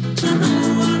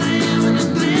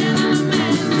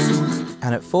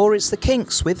 And at 4, it's the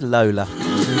Kinks with Lola.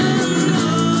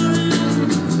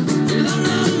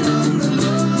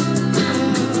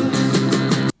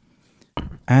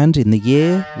 And in the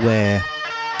year where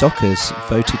dockers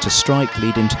voted to strike,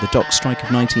 leading to the dock strike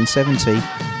of 1970,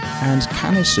 and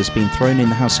canisters being thrown in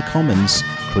the House of Commons,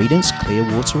 Creedence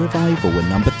Clearwater Revival were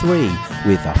number 3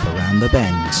 with Up Around the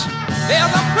Bend.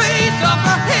 There's a place up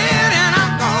ahead and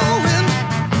I'm going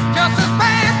just as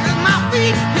fast as my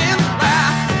feet can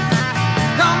fly.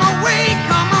 Come away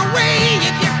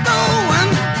if you're going.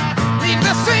 Leave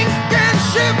the sinking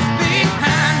ship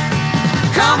behind.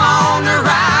 Come on the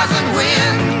rising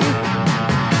wind.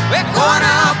 We're going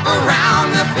up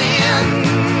around the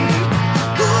bend.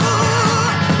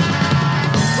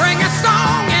 Bring a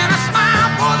song and a smile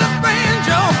for the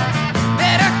banjo.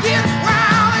 Better get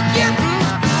wild and get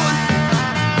good.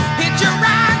 Hitch a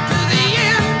ride to the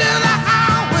end of the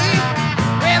highway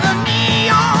where the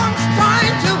neon's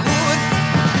trying to wood.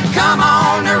 Come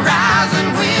on the rising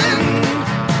wind.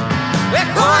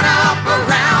 We're going up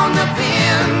around the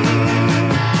bend.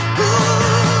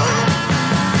 Ooh.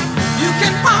 You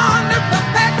can ponder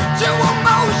perpetual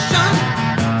motion.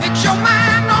 Fix your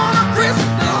mind on a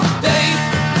crystal day.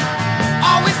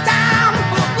 Always down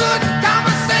for good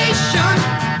conversation.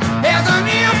 There's an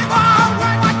ear for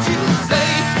what you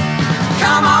say.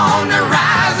 Come on the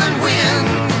rising wind.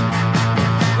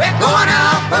 We're going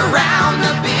up around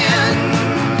the bend.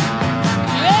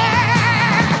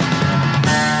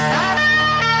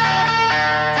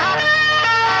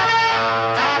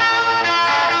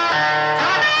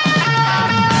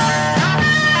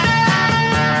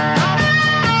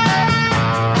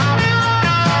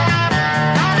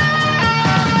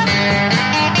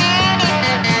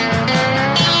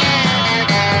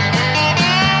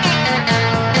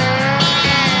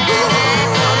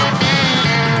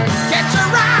 Catch a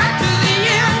ride to the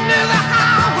end of the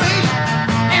highway,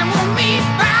 and we'll meet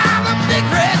by the big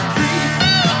red tree.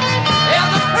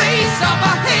 There's a place up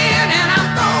ahead, and I'm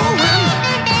going.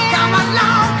 Come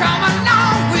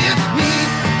along with me.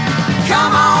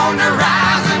 Come on the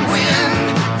rising wind.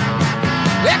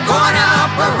 We're going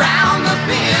up around the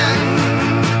bend.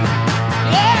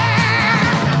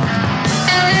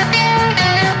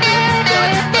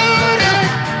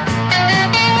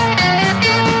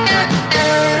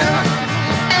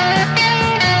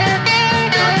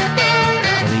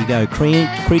 There you go.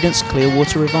 Creedence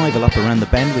Clearwater Revival Up Around the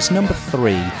Bend was number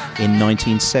 3 in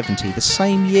 1970, the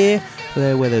same year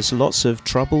where there's lots of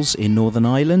troubles in Northern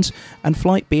Ireland, and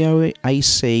flight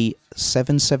BOAC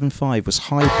 775 was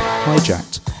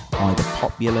hijacked by the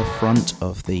Popular Front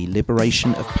of the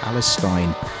Liberation of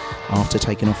Palestine after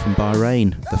taking off from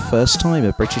Bahrain, the first time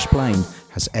a British plane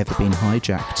has ever been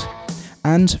hijacked.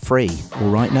 And Free, All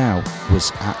Right Now,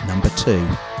 was at number 2.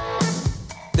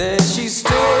 There she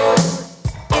stood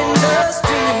in the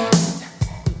street,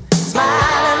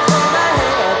 smiling from her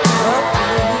head to her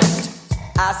feet.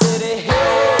 I said,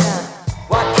 hey,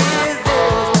 what is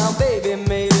this now, baby?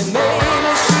 Maybe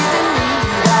she's in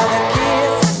need of a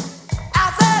kiss. I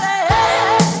said, hey,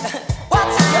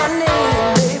 what's your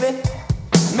name, baby?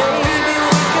 Maybe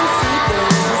we can see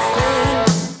things the same.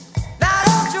 Now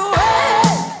don't you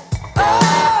wait, oh,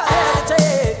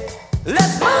 hesitate.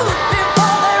 Let's move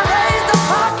before they raise the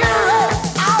parking rate.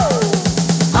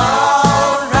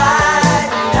 All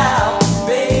right now,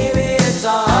 baby, it's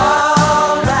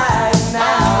all right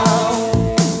now.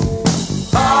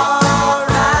 All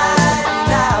right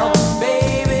now,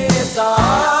 baby, it's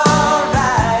all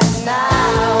right now.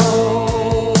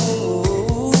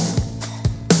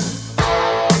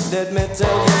 Let me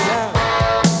tell you now.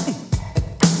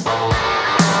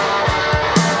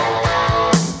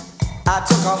 I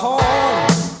took her home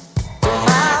to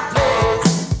my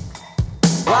place,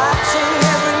 watching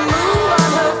every move on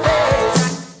her face.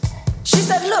 She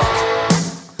said, look,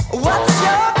 what's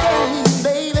your game,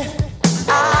 baby?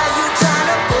 Are you trying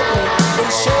to put me in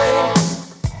shame?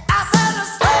 I said,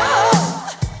 slow,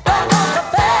 don't go so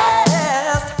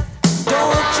fast.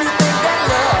 Don't you think that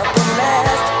love can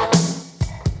last?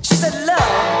 She said,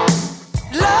 love,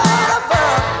 love of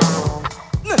her.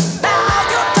 Now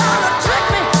you're trying to trick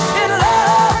me in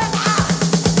love.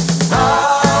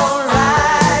 All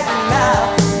right now,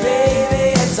 baby,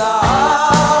 it's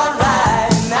all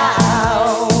right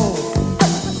now.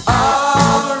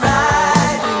 All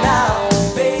right now,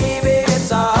 baby,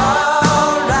 it's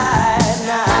all right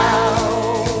now.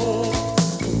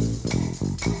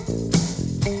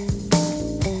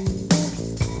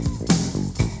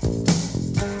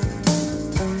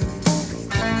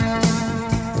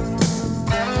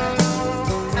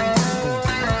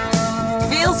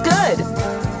 Feels good.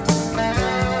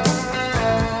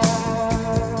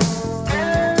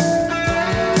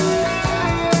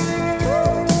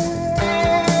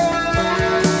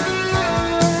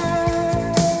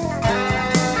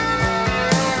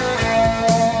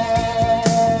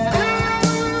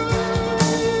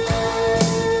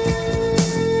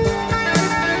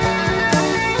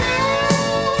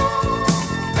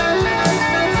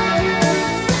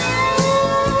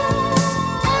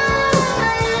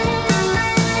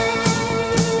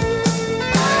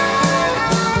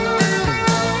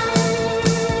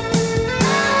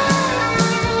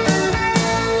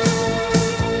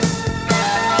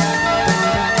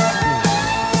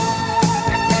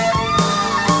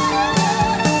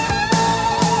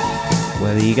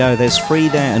 Well, there you go. There's Free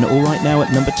there and All Right Now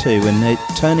at number 2. And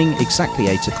turning exactly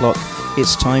 8 o'clock,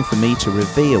 it's time for me to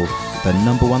reveal the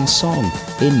number 1 song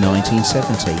in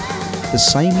 1970, the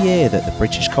same year that the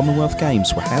British Commonwealth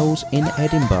Games were held in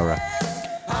Edinburgh.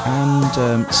 And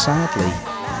sadly,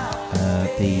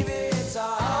 the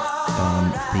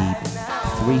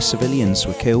 3 civilians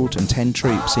were killed and 10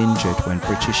 troops injured when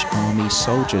British Army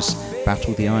soldiers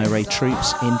battled the IRA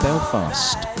troops in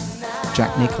Belfast.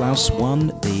 Jack Nicklaus won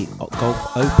the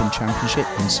Golf Open Championship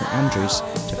in St Andrews,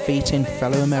 defeating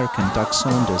fellow American Doug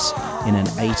Saunders in an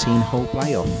 18-hole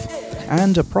playoff.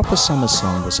 And a proper summer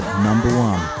song was at number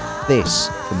 1. This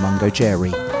from Mungo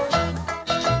Jerry.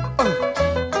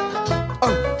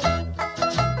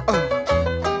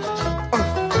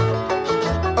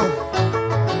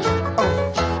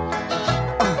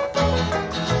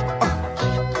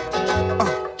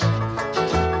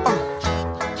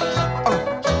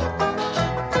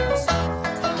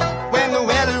 When the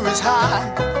weather is high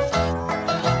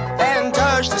and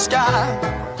touch the sky,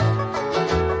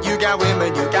 you got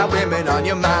women on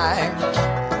your mind.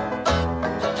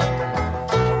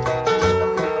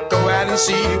 Go out and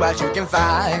see what you can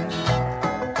find.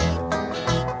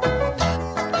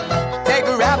 Take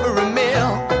her out for a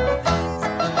meal,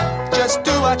 just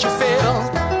do what you feel.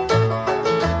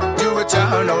 Do a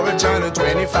turn or a turn of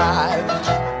 25.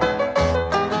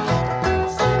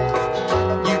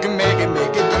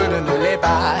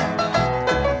 By.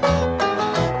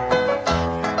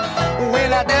 We're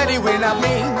not dirty, we're not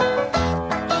mean,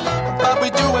 but we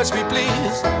do as we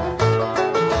please.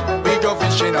 We go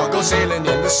fishing or go sailing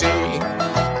in the sea.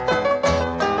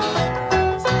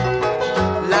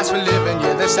 Life's for living,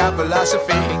 yeah, that's our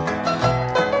philosophy.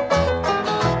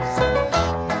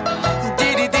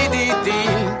 Dee-dee-dee-dee-dee,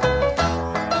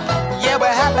 yeah, we're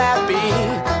happy.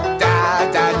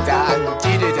 Da-da-da,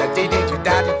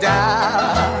 dee-dee-da-dee-dee-da-da-da.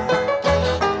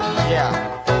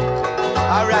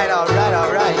 All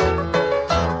right.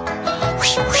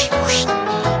 Whoosh, whoosh, whoosh.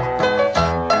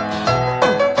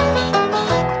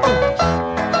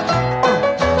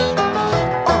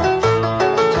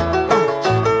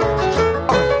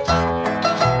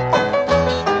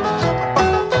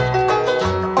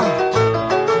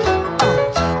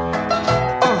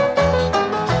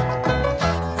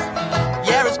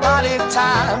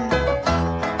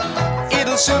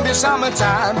 soon be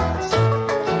summertime.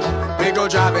 We go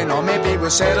driving or maybe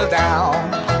we'll settle down.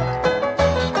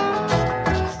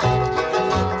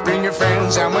 Bring your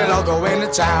friends and we'll all go into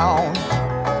town.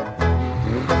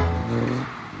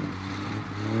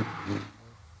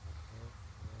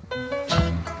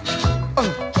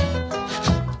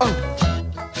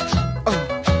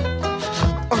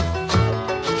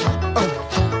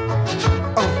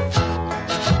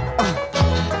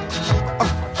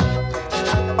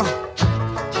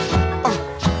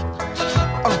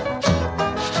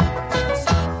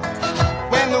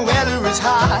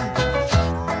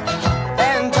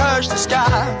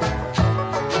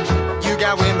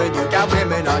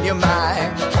 On your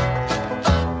mind,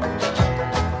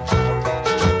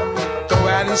 go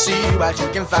out and see what you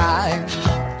can find.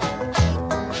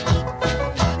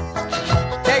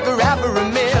 Take her out for a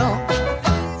meal,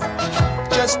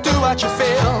 just do what you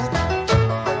feel.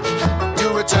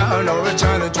 Do a turn or a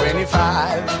turn of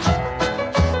 25.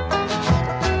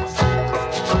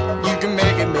 You can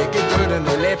make it good and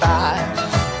live by.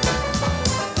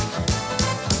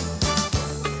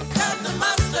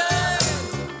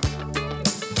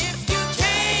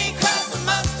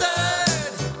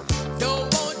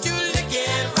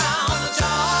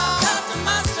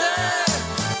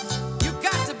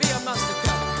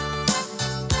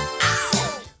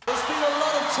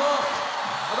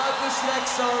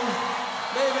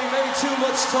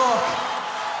 Talk.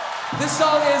 This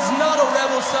song is not a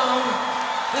rebel song.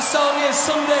 This song is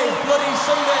Sunday, Bloody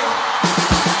Sunday.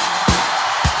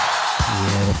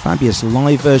 Yeah, the fabulous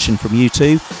live version from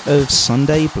U2 of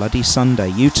Sunday, Bloody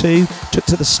Sunday. U2 took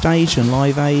to the stage and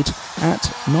Live Aid at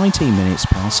 19 minutes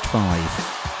past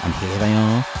 5. And here they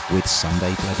are with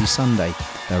Sunday, Bloody Sunday,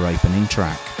 their opening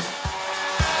track.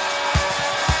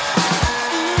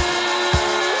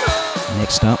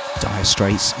 Next up, Dire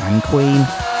Straits and Queen.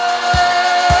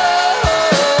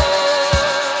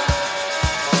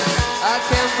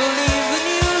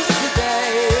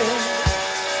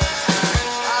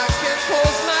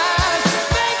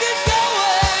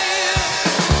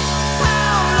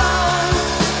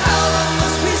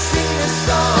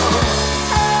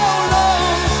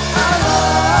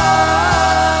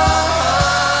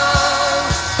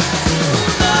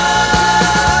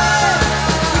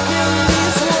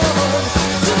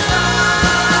 Tonight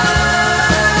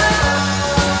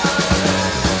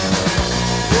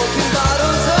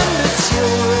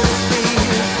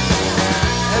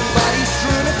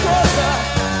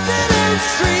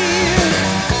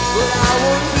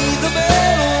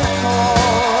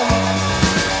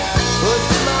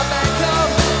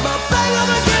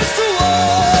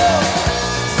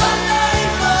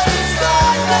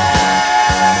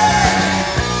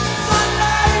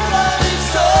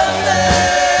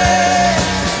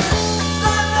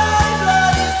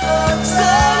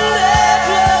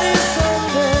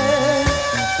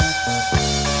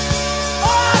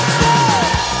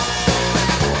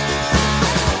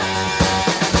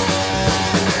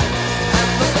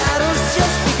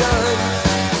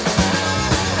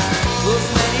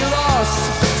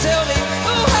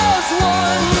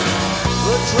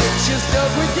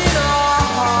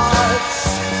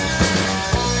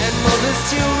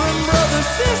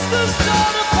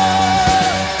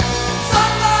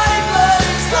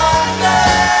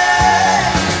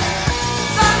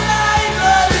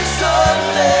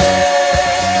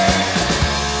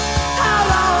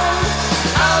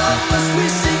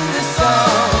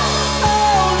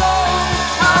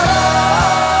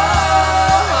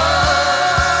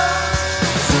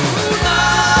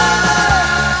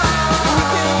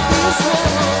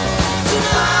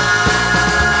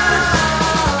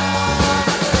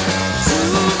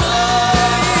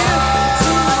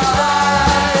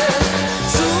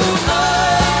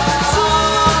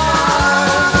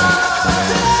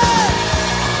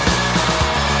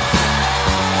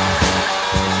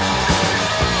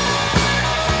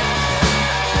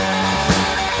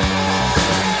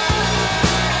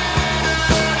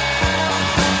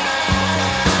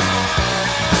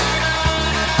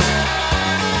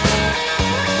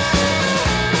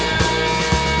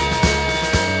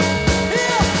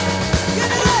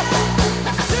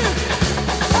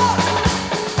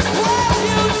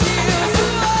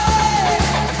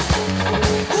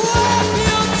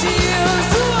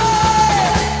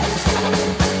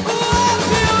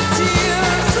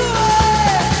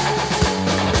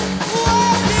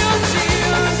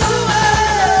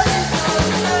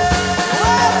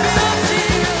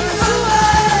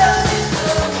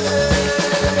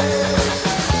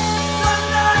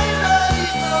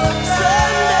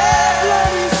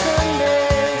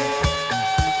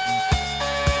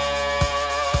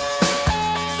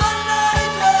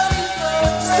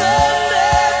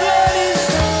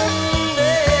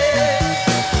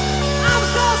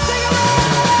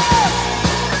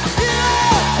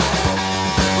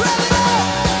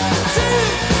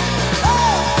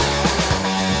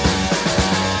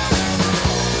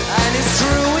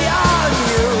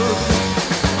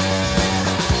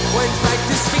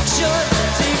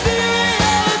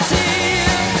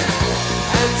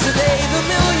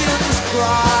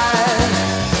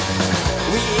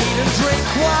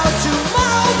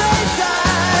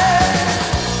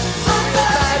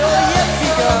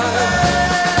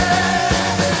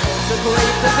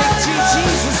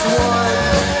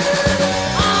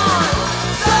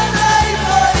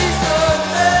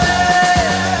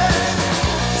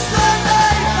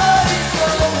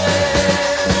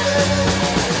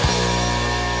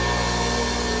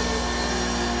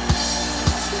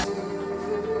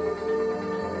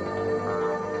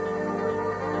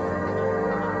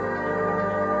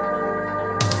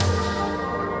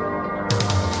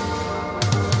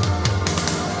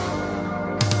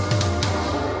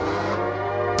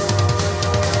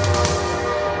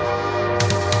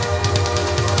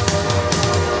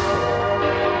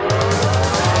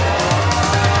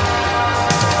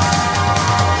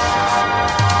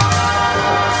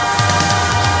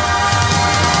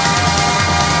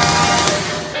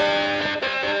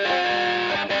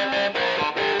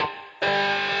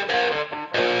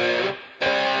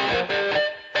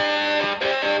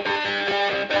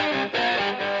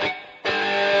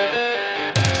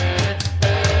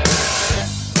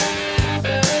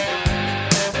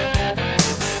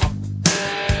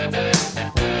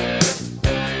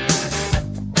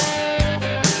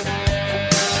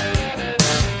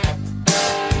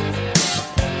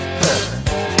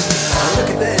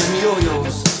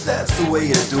way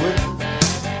you do it.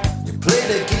 You play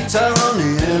the guitar on the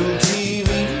MTV.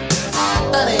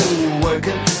 That ain't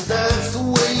working, that's the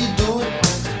way you do it.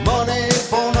 Money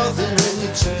for nothing and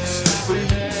your chicks for free.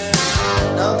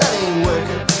 Now that ain't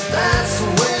working, that's the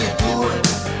way you do it.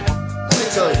 Let me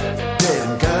tell you,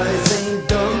 damn guys ain't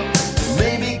dumb.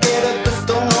 Maybe get a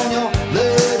blister on your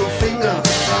little finger.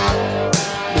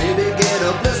 Maybe get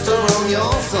a blister on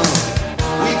your thumb.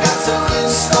 We got to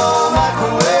install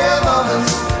microwave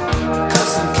ovens,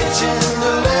 custom kitchen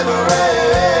deliveries.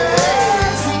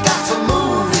 We got to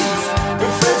move these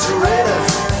refrigerators.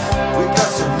 We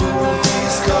got to move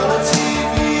these color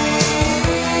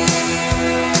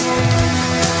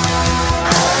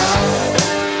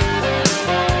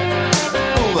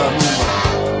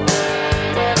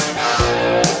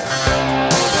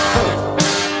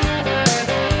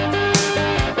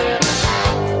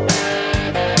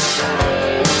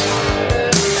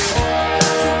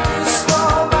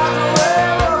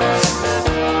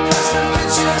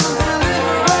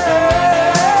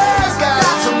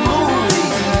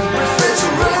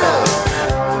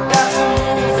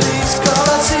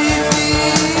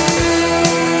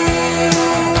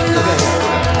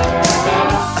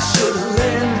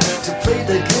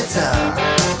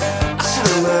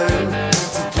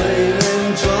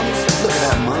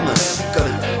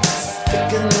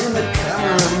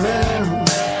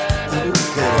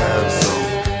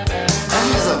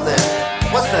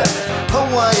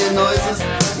Hawaiian noises,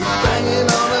 he's banging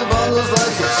on the bongos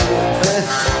like a chimpanzee.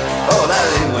 Oh, that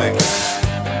ain't working.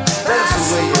 That's the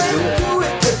way you do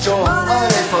it. Get your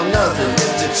money for nothing,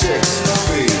 get your chicks for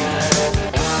free.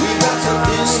 We got to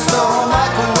install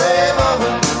microwave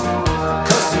oven,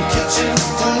 custom kitchen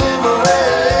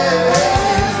deliveries.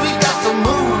 We got to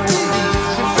move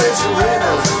these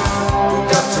refrigerators. We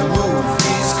got to move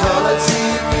these color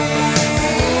TVs.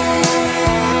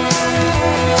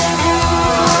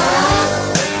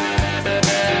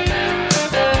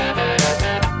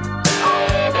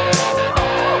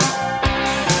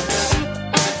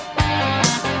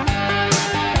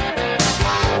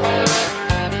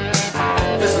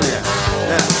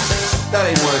 That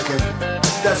ain't working,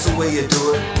 that's the way you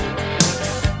do it.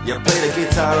 You play the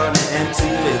guitar on the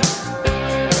MTV.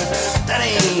 That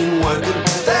ain't working,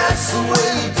 that's the way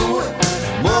you do it.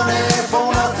 Money for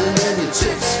nothing and your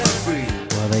chicks for free.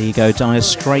 Well, there you go. Dire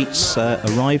Straits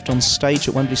arrived on stage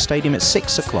at Wembley Stadium at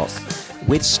 6 o'clock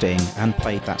with Sting and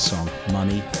played that song,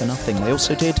 Money for Nothing. They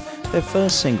also did their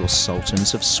first single,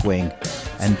 Sultans of Swing.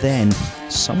 And then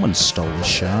someone stole the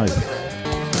show.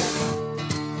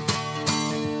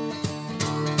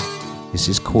 This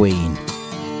is Queen.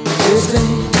 This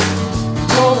thing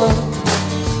called love,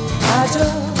 I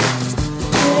just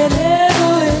can't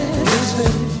handle it. This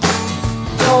thing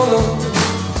called love,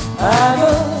 I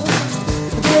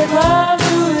must get round to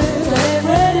it. Ain't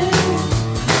ready.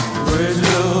 Where's the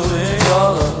thing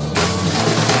called love?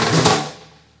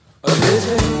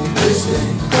 This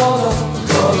thing called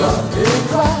love, it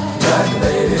cry like a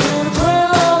baby. In a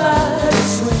trail all night, it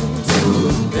swings,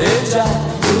 it jives.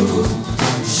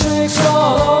 Shakes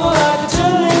all over like a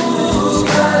chili.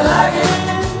 I like it.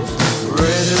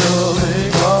 Original thing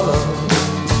called love.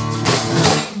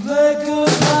 There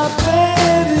goes my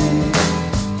baby.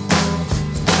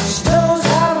 She knows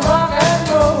how to rock and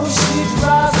roll. She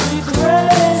drives me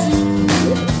crazy.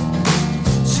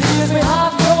 She gives me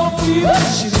hot and cold fever.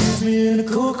 She leaves me in a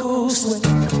cocoa swing.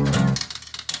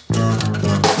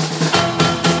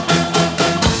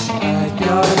 I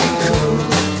gotta be cool,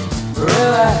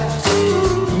 relax.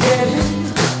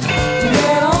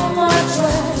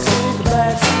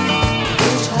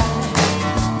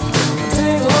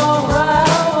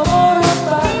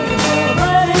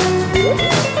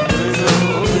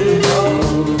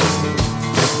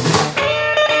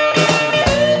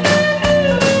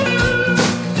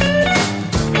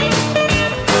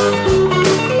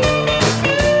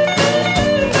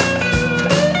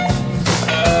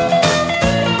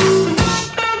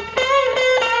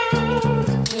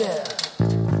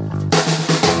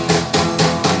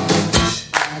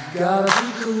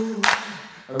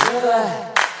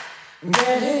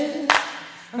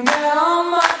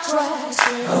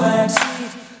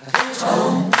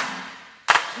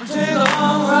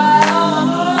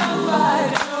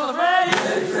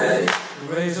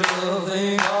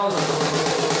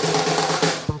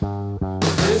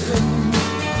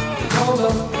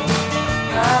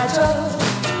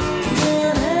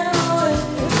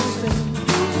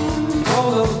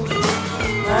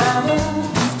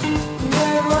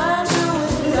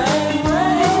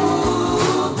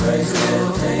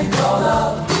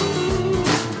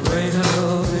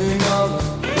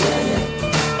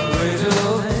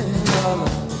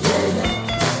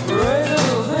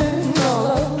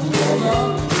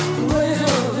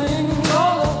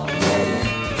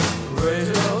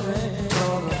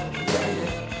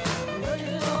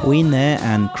 Queen there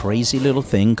and Crazy Little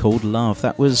Thing Called Love.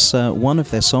 That was one of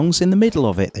their songs. In the middle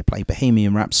of it, they played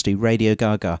Bohemian Rhapsody, Radio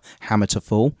Gaga, Hammer to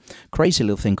Fall, Crazy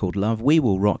Little Thing Called Love, We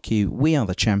Will Rock You, We Are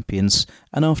the Champions,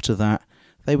 and after that,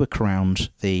 they were crowned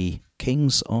the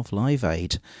Kings of Live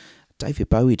Aid. David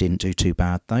Bowie didn't do too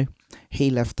bad, though. He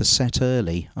left the set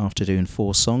early after doing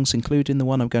 4 songs, including the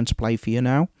one I'm going to play for you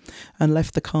now, and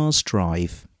left the Cars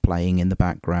Drive playing in the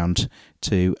background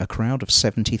to a crowd of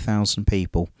 70,000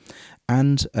 people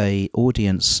and a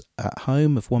audience at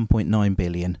home of 1.9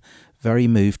 billion, very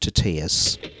moved to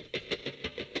tears.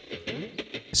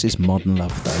 This is Modern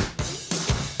Love, though.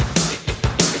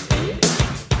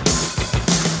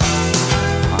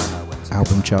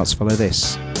 Album charts follow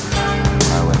this.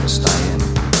 Know when to stay in,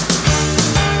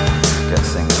 get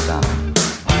things done.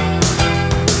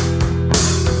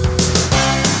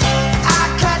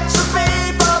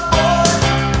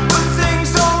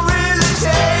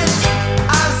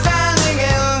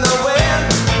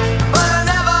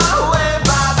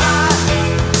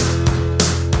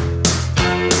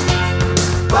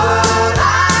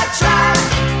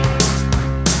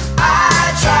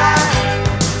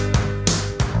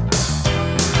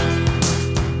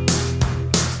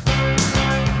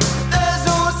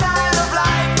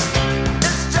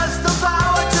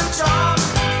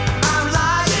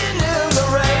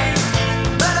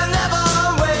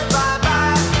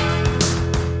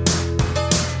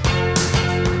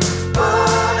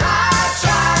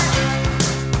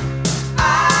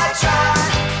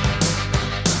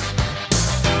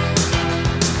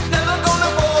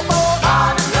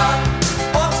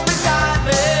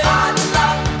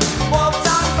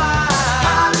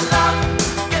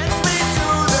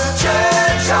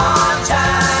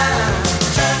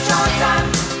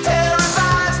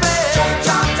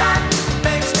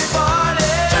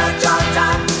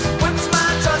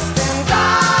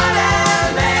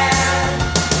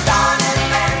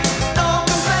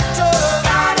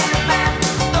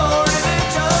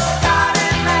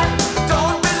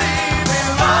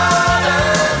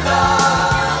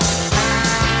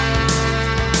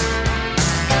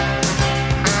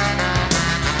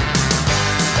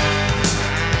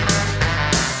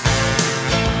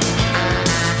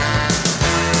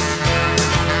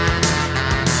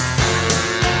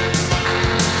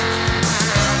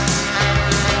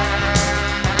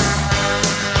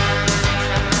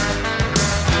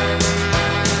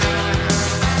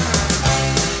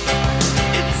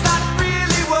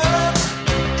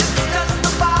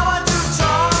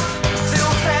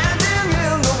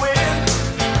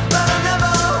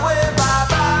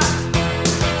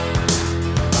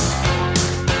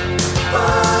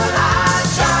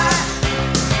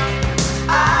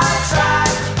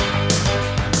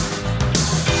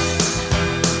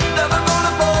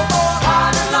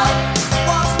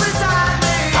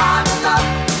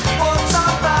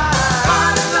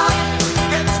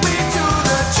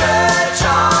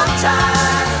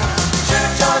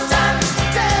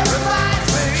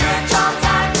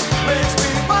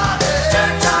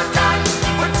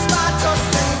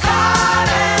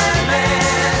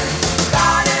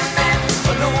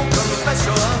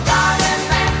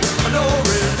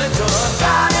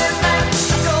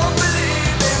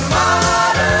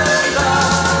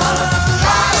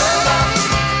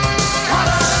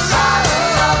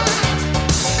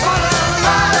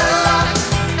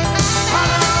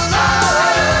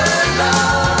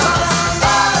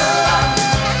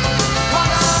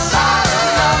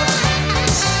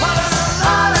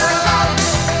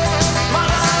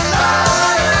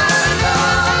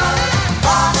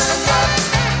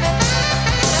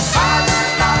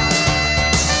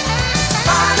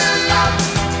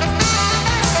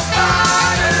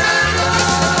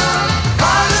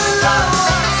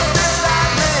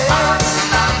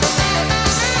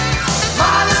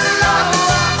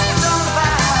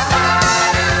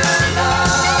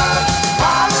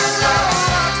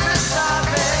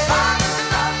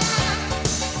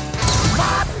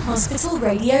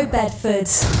 Radio Bedford.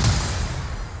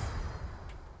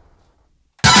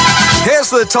 Here's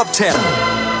the top 10.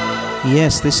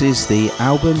 Yes, this is the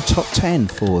album top 10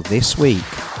 for this week.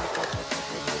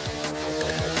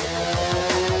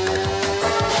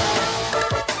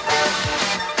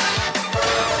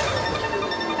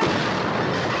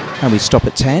 And we stop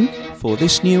at 10 for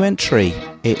this new entry.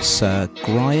 It's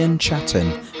Brian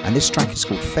Chatton, and this track is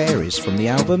called Fairies from the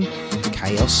album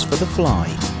Chaos for the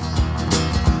Fly.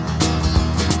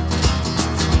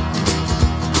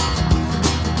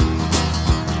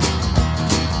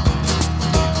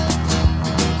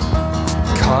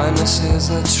 Kindness is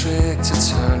a trick to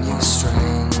turn you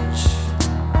strange,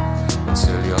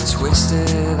 until you're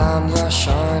twisted and you're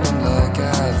shining like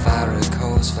a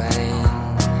varicose vein.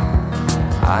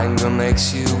 Anger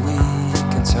makes you weak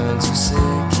and turns you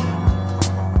sick,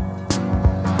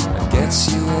 and gets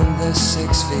you in the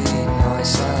 6 feet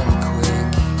nice and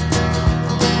quick.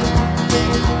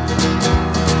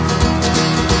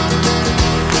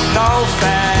 No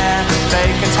fair, they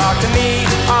can talk to me.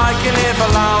 I can live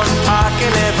alone, I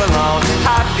can live alone.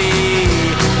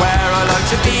 Happy where I like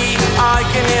to be. I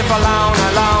can live alone,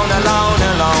 alone, alone,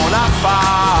 alone. I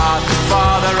fought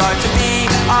for the right to be.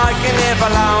 I can live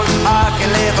alone, I can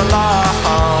live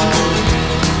alone.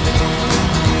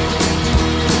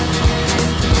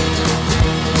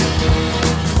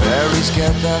 Fairies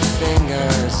get their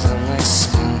fingers and they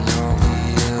spin your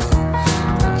wheel,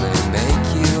 and they make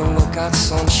you look at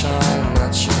sunshine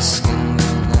that your skin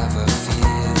will never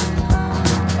feel.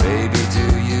 Baby, do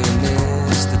you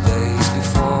miss the days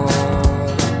before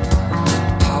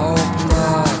hope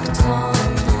knocked on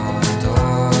your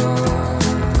door,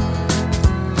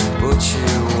 but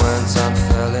you went and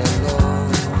fell in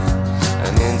love,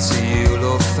 and into you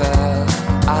love fell,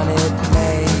 and it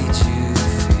made you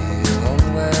feel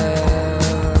unwell.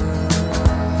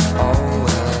 Oh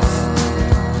well.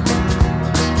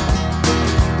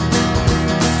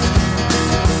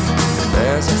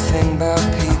 There's a thing about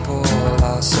people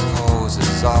I suppose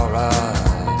is alright.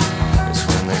 It's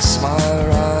when they smile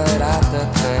right at their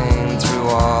pain through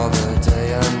all the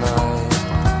day and night.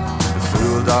 The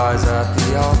fool dies at the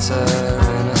altar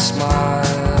in a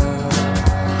smile.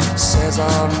 Says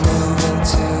I'm moving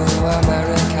to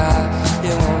America,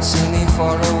 you won't see me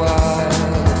for a while.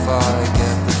 If I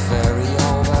get the ferry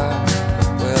over,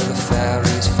 will the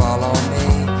fairies follow me?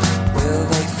 Will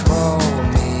they throw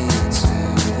me to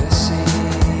the sea?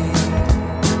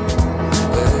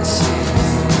 We'll see.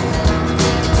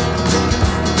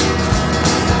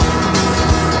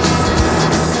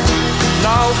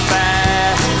 No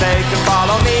fair, they can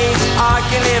follow me. I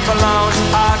can live alone,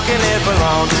 I can live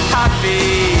alone. Happy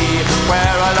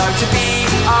where I like to be.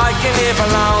 I can live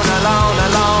alone, alone,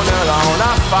 alone, alone.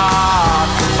 I fought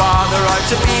for the right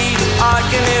to be. I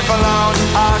can live alone,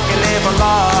 I can live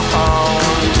alone.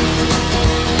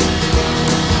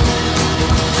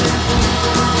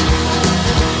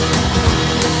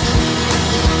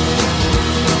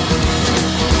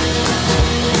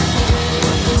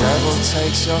 The devil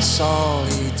takes your soul,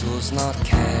 he does not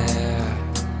care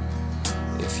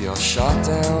if you're shot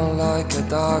down like a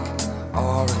dog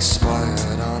or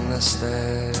expired on the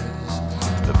stairs.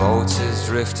 The boat is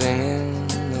drifting in,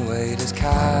 the weight is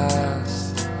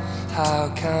cast. How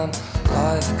can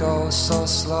life go so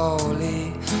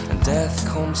slowly and death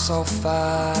come so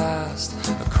fast?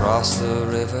 Across the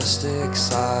river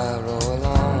Styx I row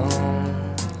along.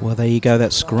 Well, there you go,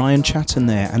 that's Ryan Chatton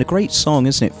there, and a great song,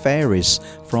 isn't it? Fairies,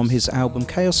 from his album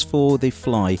Chaos for the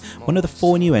Fly, one of the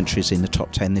 4 new entries in the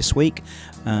top 10 this week.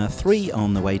 3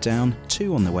 on the way down,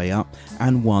 2 on the way up,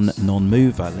 and 1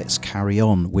 non-mover. Let's carry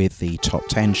on with the top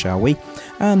 10, shall we?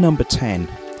 Number 10,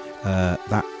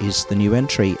 that is the new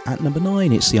entry. At number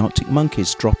 9, it's the Arctic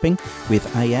Monkeys, dropping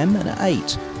with AM, and at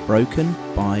 8, Broken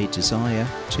by Desire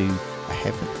to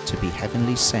be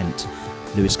Heavenly Sent,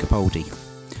 Lewis Capaldi.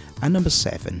 At number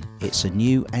 7, it's a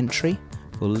new entry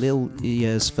for Lil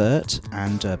Uzi Vert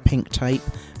and Pink Tape.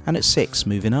 And at 6,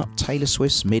 moving up, Taylor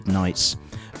Swift's Midnights.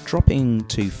 Dropping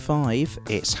to 5,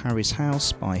 it's Harry's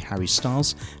House by Harry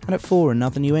Styles. And at 4,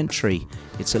 another new entry,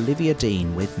 it's Olivia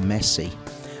Dean with Messy.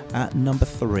 At number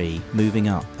 3, moving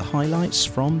up, the highlights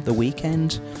from The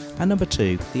Weeknd. And number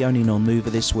 2, the only non-mover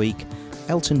this week,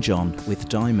 Elton John with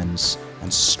Diamonds.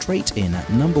 And straight in at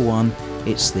number 1,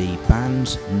 it's the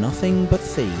band Nothing But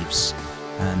Thieves,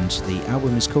 and the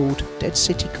album is called Dead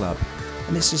City Club,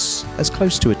 and this is as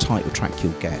close to a title track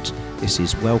you'll get. This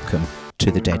is Welcome to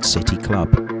the Dead City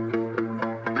Club.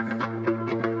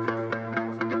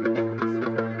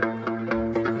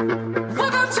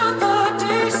 Welcome to the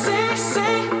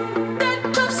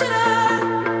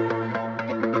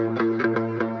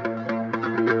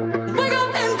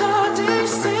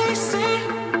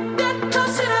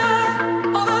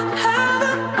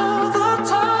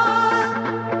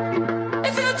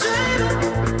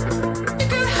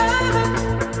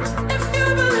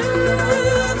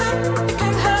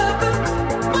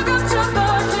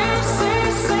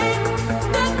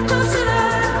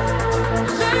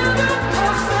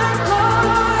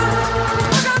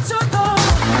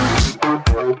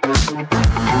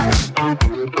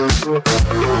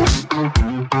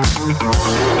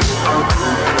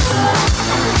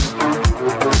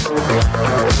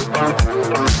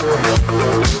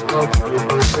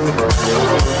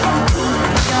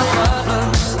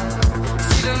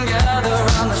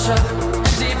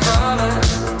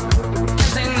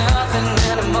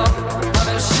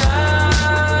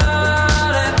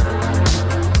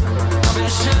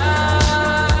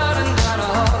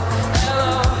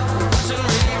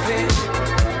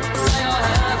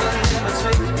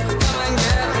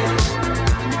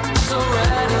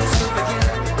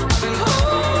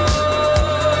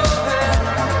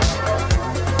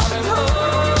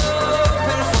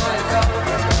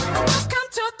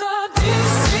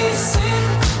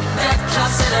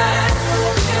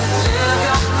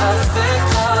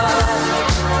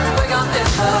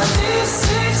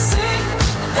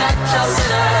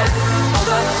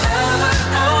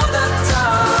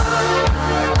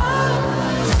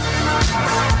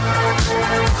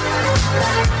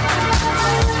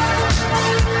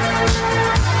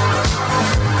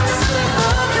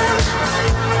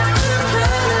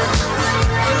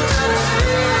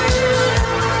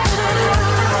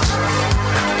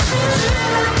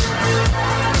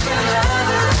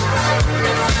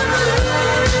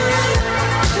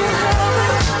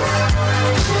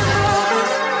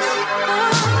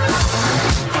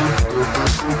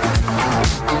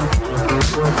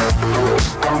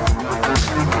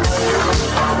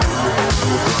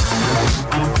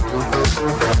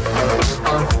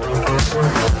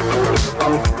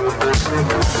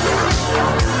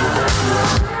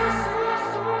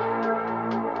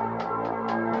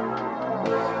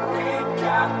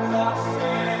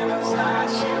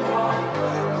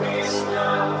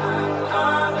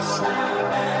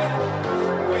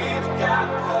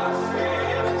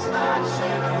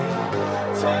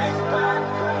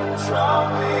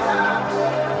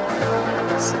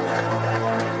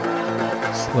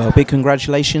Well, big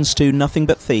congratulations to Nothing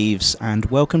But Thieves and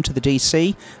welcome to the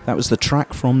DC. That was the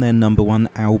track from their #1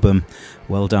 album.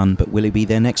 Well done, but will he be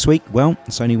there next week? Well,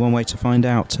 it's only one way to find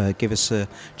out. Give us a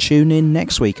tune in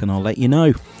next week and I'll let you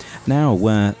know. Now,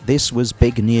 this was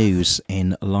big news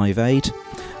in Live Aid.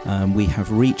 We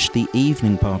have reached the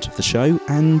evening part of the show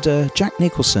and Jack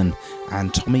Nicholson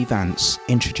and Tommy Vance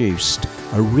introduced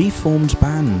a reformed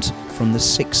band from the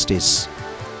 60s.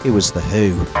 It was The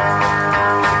Who.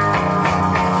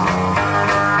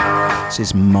 This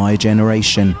is My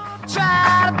Generation.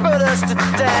 Try to put us to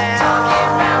down. Talking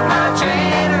about my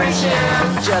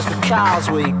generation. Just because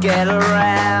we get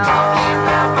around. Talking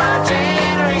about my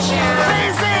generation.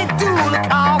 Things they do look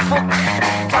awful.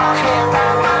 Talking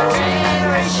about my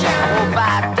generation. I hope I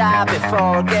die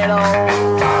before I get old.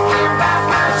 Talking about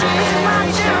my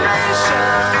generation.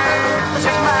 This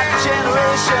is my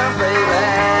generation, baby.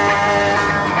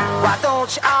 Why don't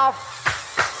you all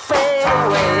fade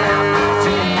away?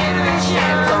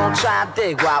 Don't try to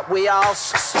dig what we all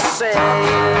say.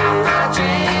 I'm not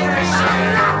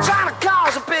trying to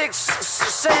cause a big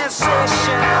sensation.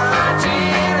 I'm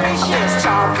just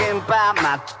talking about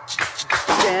my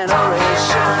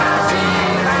generation.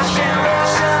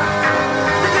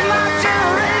 This is my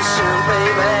generation,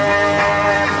 baby.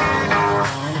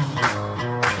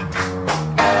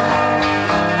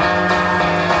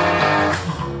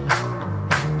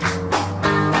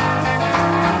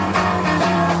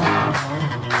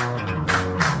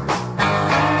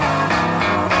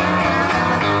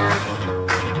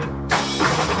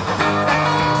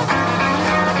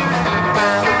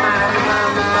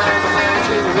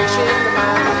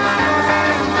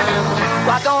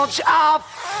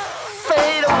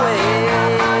 Fade away.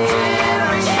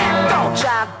 Don't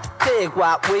try to dig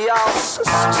what we all say.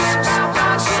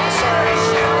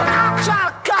 I'm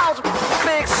trying to cause a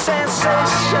big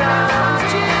sensation.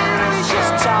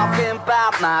 Just talking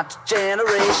about my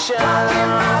generation.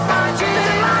 This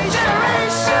is my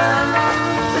generation.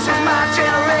 This is my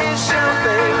generation,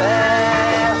 baby.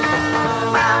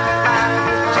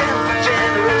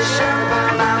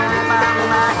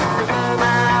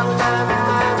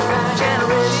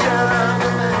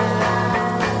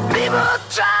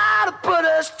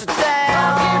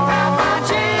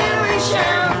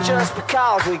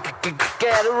 Because we could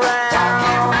get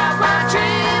around.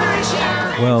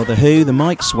 Well, The Who, the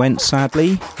mics went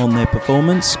sadly on their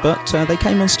performance, but they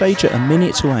came on stage at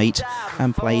 8:01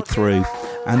 and played through.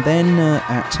 And then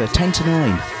at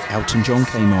 8:50, Elton John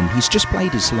came on. He's just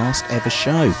played his last ever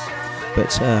show.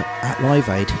 But at Live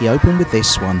Aid, he opened with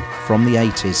this one from the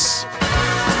 80s.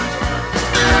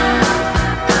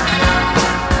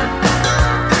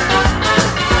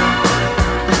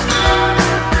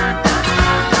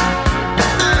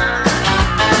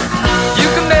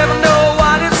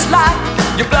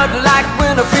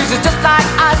 Freezes just like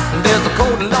ice, and there's a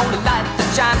cold and lonely light that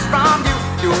shines from you.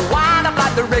 You wind up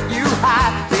like the wreck you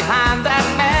hide behind that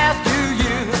mask you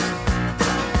use.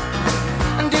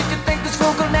 And did you think this fool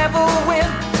could never win?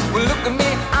 Well, look at me,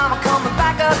 I'm coming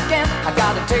back again. I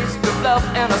got a taste of love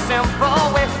in a simple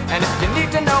way. And if you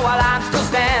need to know while I'm still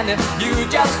standing, you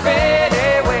just fade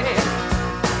away.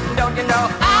 Don't you know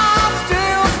I'm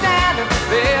still standing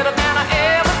better than I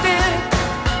ever did?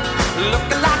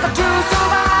 Looking like a true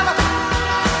survivor,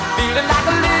 feeling like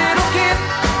a little kid.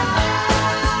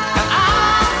 And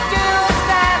I'm still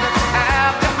standing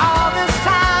after all this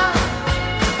time,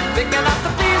 picking up the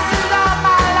pieces of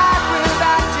my life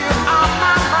without you on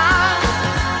my mind.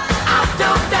 I'm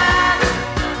still standing,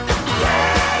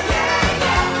 yeah, yeah,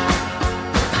 yeah.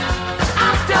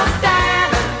 I'm still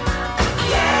standing,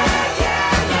 yeah,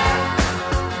 yeah, yeah.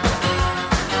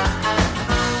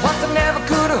 Once I never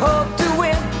could have hoped to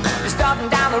win. You're starting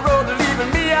down the road,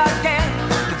 leaving me again.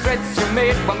 Threats you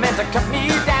made were meant to cut me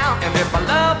down. And if our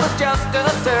love was just a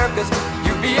circus,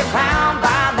 you'd be a clown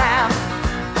by now.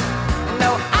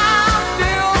 No, I'm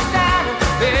still standing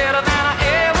better than I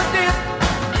ever did.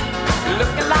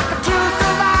 Looking like a true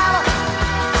survivor,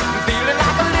 feeling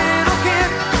like a little kid.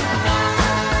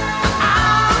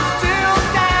 I'm still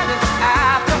standing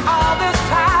after all this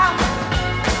time,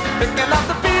 picking up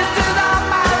the pieces of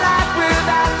my life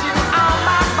without you on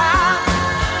my mind.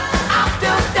 I'm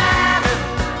still standing.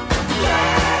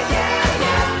 Yeah, yeah,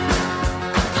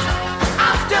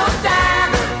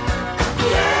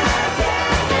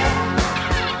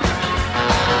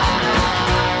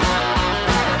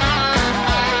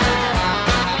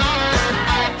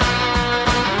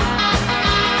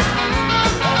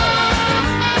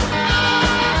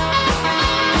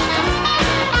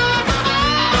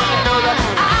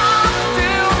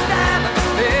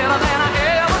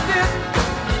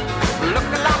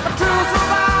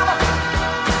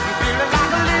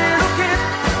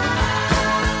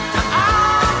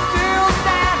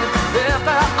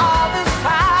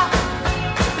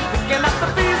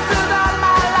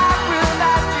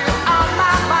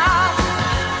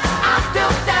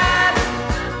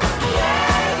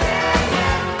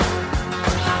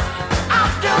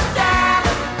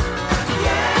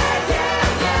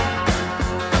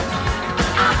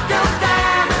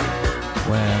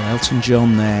 Elton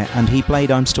John there, and he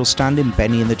played I'm Still Standing,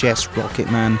 Benny and the Jets, Rocket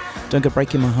Man, Don't Go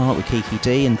Breaking My Heart with Kiki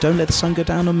D, and Don't Let the Sun Go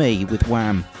Down on Me with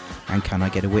Wham, and Can I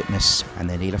Get a Witness? And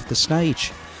then he left the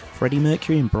stage. Freddie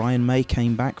Mercury and Brian May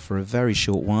came back for a very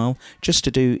short while just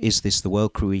to do Is This the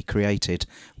World we Created,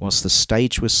 whilst the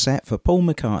stage was set for Paul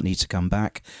McCartney to come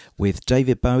back with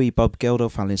David Bowie, Bob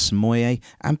Geldof, Alison Moyet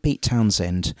and Pete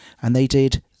Townsend, and they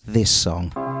did this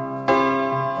song.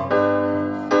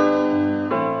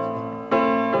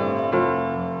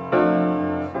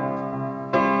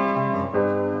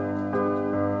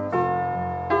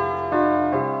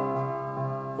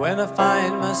 When I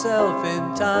find myself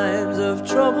in times of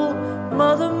trouble,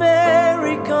 Mother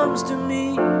Mary comes to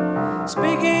me,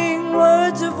 speaking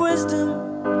words of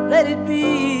wisdom, let it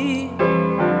be.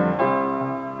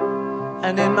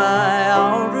 And in my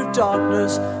hour of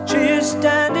darkness, she is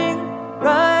standing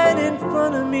right in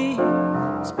front of me,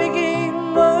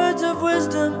 speaking words of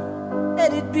wisdom,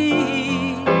 let it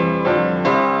be.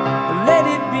 Let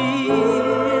it be,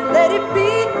 let it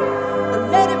be,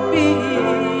 let it be,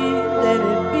 let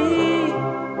it be.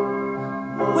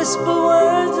 Whisper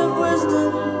words of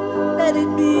wisdom, let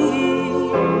it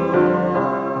be.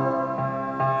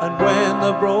 And when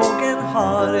the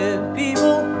broken-hearted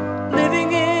people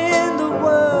living in the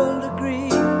world agree,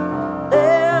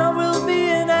 there will be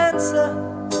an answer,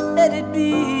 let it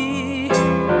be.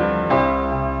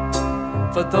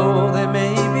 For though they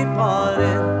may be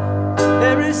parted,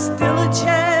 there is still a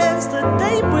chance that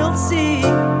they will see.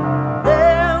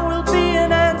 There will be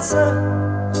an answer,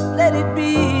 let it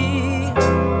be.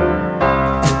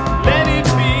 Let it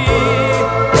be,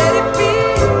 let it be,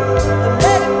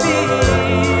 let it be,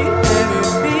 let it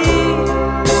be.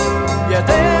 Yeah,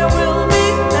 there will be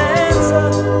an answer,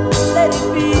 let it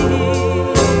be.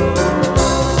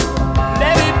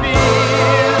 Let it be,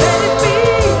 let it be,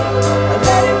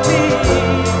 let it be,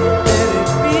 let it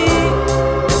be.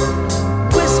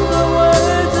 Whisper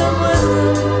words of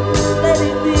wisdom, let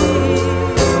it be.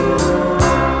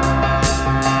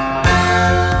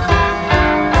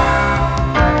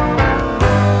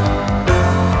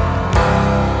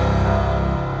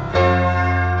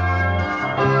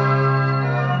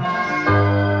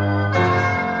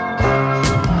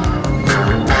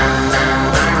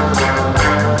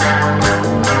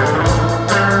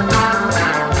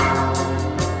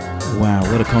 Wow,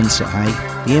 what a concert, hey?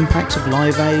 The impact of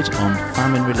Live Aid on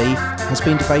famine relief has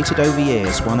been debated over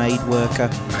years. One aid worker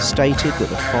stated that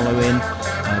the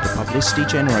publicity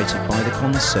generated by the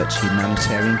concert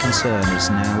humanitarian concern is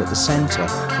now at the centre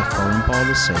of foreign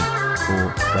policy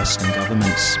for Western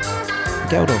governments.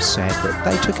 Geldof said that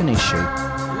they took an issue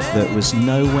that was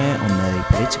nowhere on their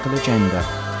political agenda,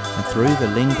 and through the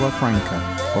lingua franca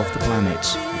of the planet,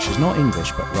 which is not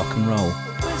English but rock and roll,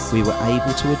 we were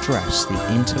able to address the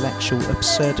intellectual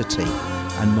absurdity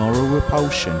and moral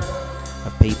repulsion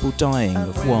of people dying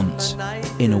of want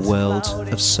in a world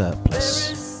of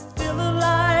surplus. Still a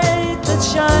light that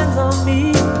shines on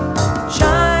me,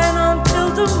 shine until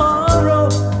tomorrow,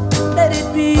 let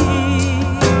it be.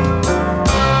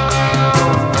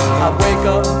 I wake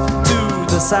up to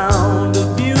the sound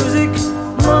of music,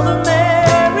 Mother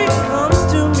Mary comes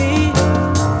to me,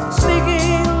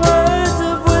 speaking words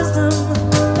of wisdom,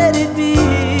 let it be.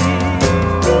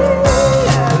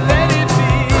 Let it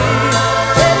be,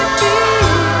 let it be,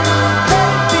 let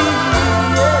it be,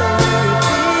 yeah, let it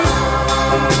be.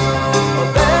 For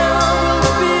there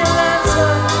will be an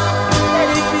answer, let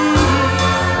it be.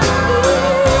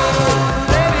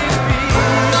 Let it be,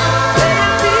 let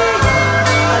it be,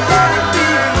 let it be,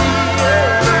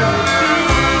 yeah, let it be.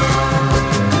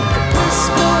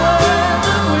 Whisper words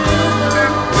of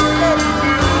wisdom, let it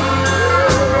be.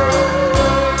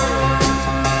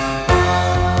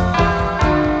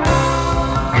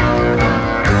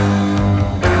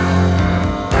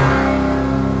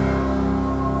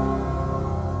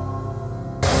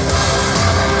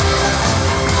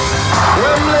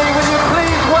 Wembley, will you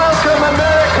please welcome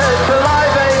America to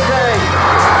Live Aid Day?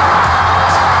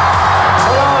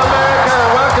 Hello, America.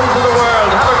 Welcome to the world.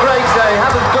 Have a great day.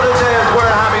 Have as good a day as we're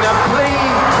having. And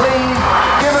please, please,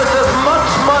 give us as much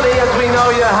money as we know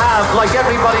you have, like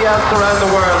everybody else around the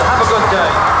world. Have a good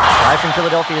day. Live from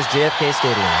Philadelphia's JFK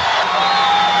Stadium.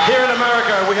 Here in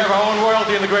America, we have our own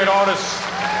royalty and the great artists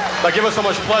that give us so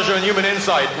much pleasure and human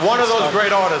insight. One of those great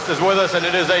artists is with us, and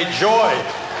it is a joy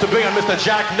to bring on Mr.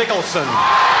 Jack Nicholson.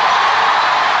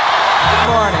 Good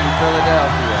morning,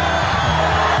 Philadelphia.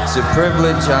 It's a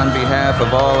privilege on behalf of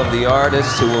all of the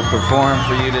artists who will perform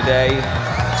for you today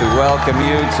to welcome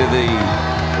you to the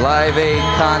Live Aid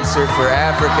concert for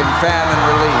African famine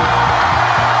relief.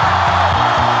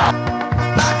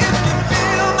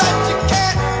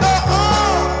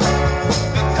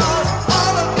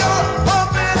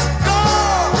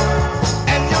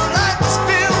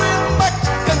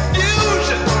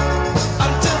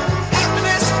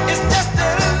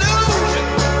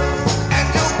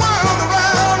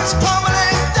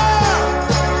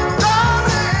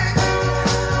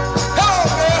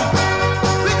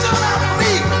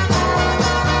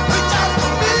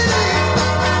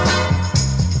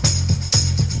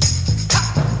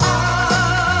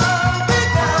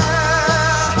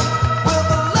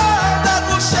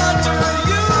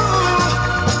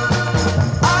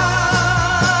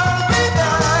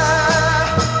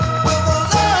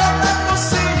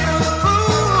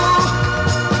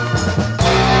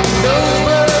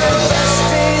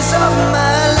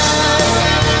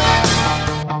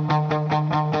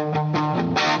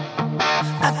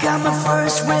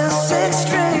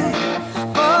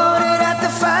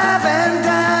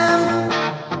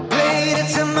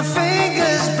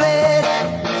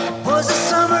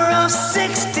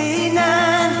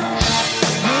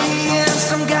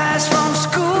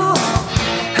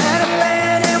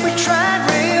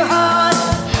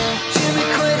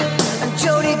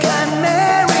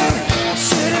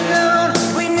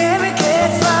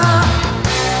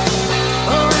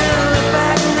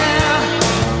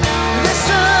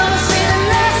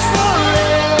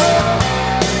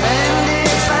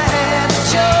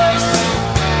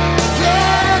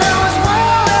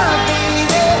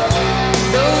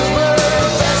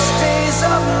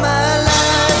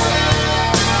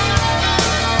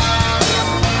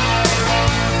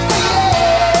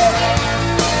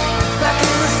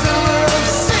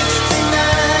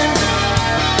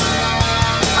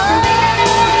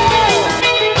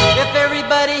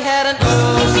 had an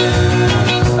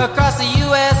ocean across the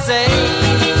USA,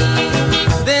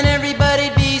 then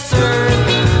everybody'd be served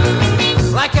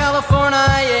like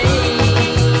California.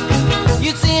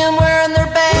 You'd see them wearing their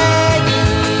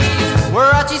baggies,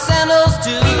 Warachi sandals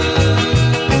too,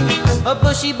 a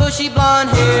bushy, bushy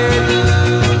blonde hair,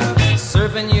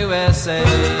 surfing USA.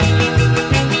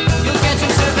 You'll catch them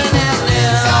surfing at them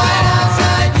inside,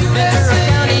 outside USA, Ventura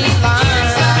County line,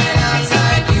 inside,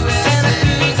 outside USA, Santa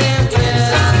Cruz and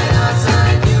inside,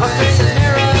 outside USA, Australia's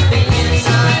Caribbean,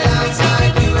 inside,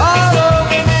 outside USA, all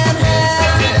over Manhattan,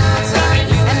 inside, outside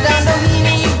USA, and down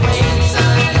Doheny Way,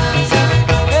 inside, outside,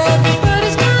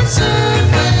 everybody's gone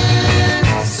surfing,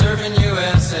 surfing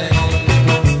USA.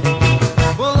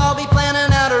 We'll all be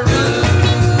planning out a route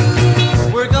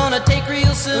we're gonna take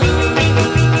real soon.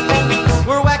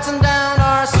 We're waxing down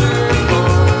our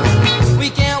surfboard, we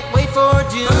can't wait for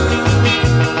June.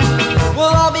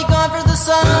 We'll all be gone for the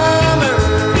summer,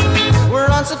 we're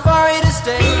on safari to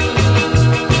stay.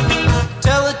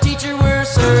 Tell the teacher we're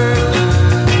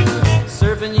surfing,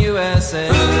 surfing USA.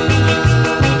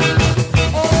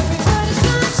 Everybody's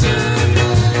gone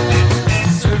surfing,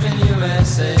 surfing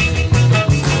USA.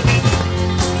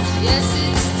 Yes,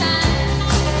 it's time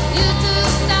you to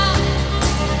stop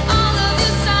all of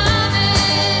your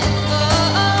sobbing.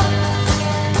 Oh,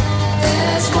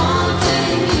 there's one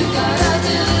thing you gotta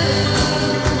do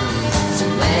to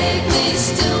make me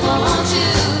still want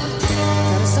you.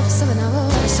 Gotta stop sobbing now,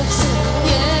 gotta stop sobbing now.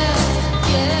 Yeah,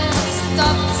 yeah,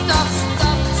 stop, stop,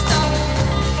 stop, stop.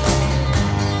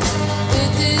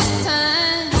 It is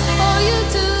time for you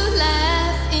to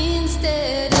laugh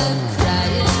instead of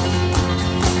crying.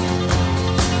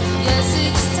 Yes,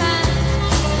 it's time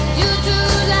you do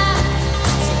laugh,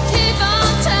 so keep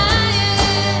on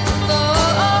trying.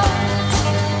 Oh,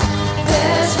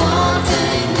 there's one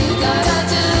thing you gotta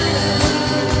do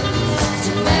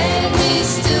to make me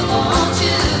still want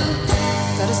you.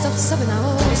 Gotta stop sobbing now,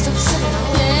 gotta stop sobbing now.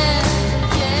 Yeah,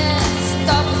 yeah,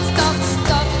 stop, stop,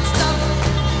 stop, stop.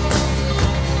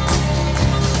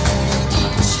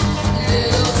 Each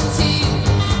little tear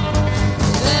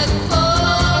that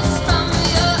falls from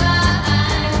your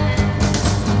eye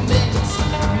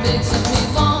makes me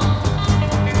want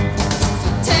to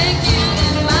take you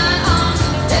in my arms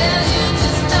and tell you to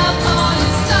stop all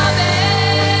your sobbing.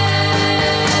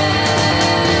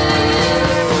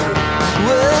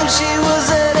 Well, she was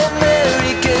an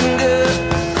American girl,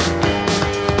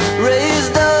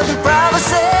 raised up in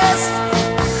provinces.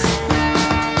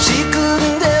 She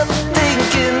couldn't help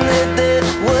thinking that there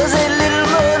was a little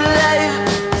more life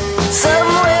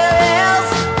somewhere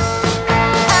else.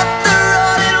 After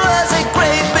all, it was a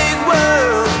great big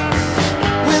world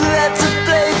with lots of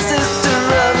places to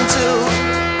run to.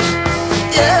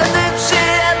 Yeah, if she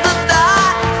had to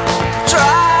die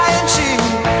trying, she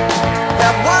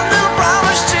had one little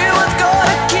promise she was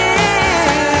gonna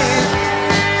keep.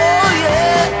 Oh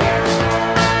yeah,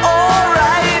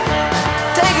 alright,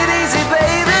 take it easy,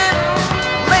 baby,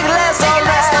 make it last all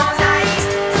night.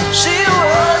 She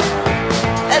was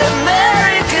an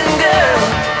American girl.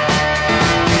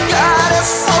 God,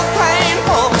 it's so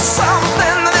painful,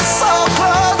 something that is so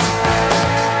close,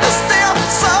 is still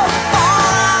so far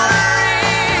out of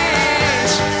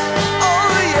reach.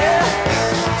 Oh yeah,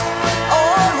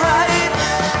 alright,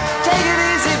 take it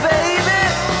easy, baby,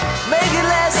 make it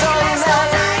last all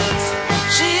night.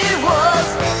 She was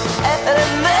an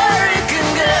American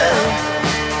girl.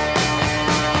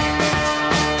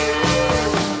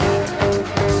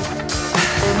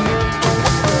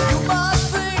 You might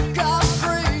think I'm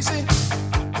crazy,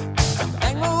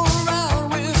 hang around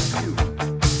with you.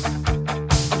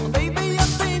 Maybe you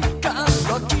think I'm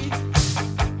lucky,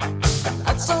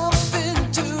 that's something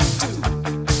to do.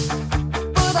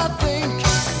 But I think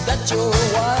that you're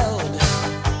wild,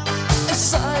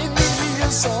 inside me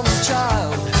is some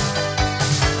child.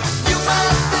 You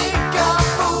might think I'm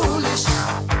foolish,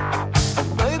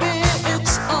 maybe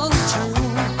it's untrue.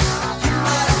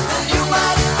 You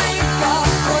might think I'm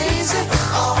crazy.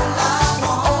 All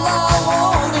I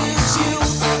want is you.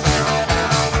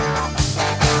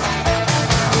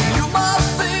 You might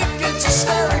think it's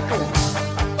hysterical.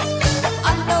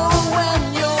 I know when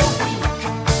you're weak.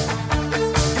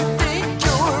 You think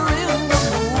you're in the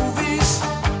movies.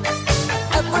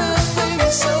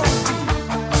 Everything's so deep.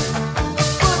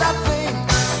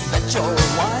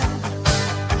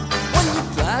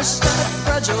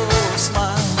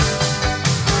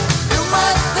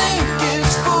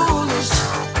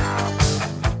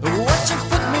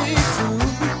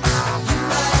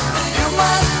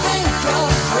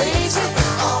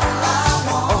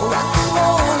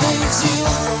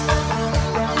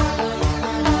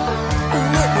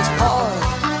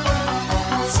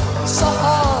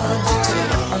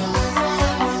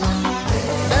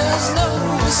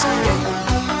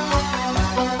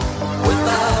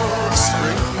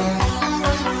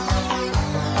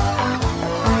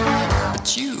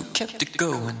 it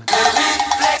going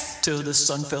till the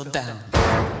sun fell down.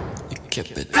 You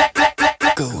kept it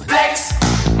going.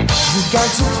 You got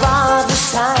too far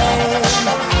this time,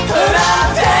 but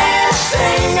I'm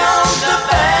dancing on the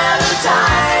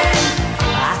Valentine.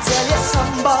 I tell you,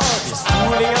 somebody's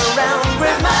fooling around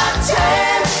with my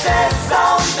chances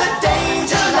on the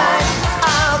danger line.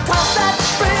 I'll cross that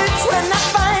bridge when I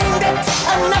find it.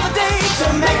 Another day to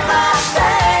make my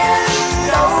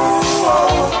stand.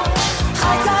 Oh,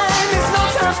 high time is no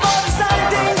time for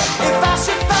deciding if I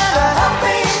should find a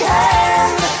helping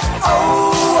hand.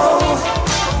 Oh,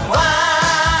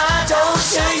 why don't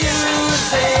you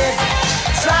use it?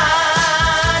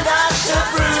 Try not to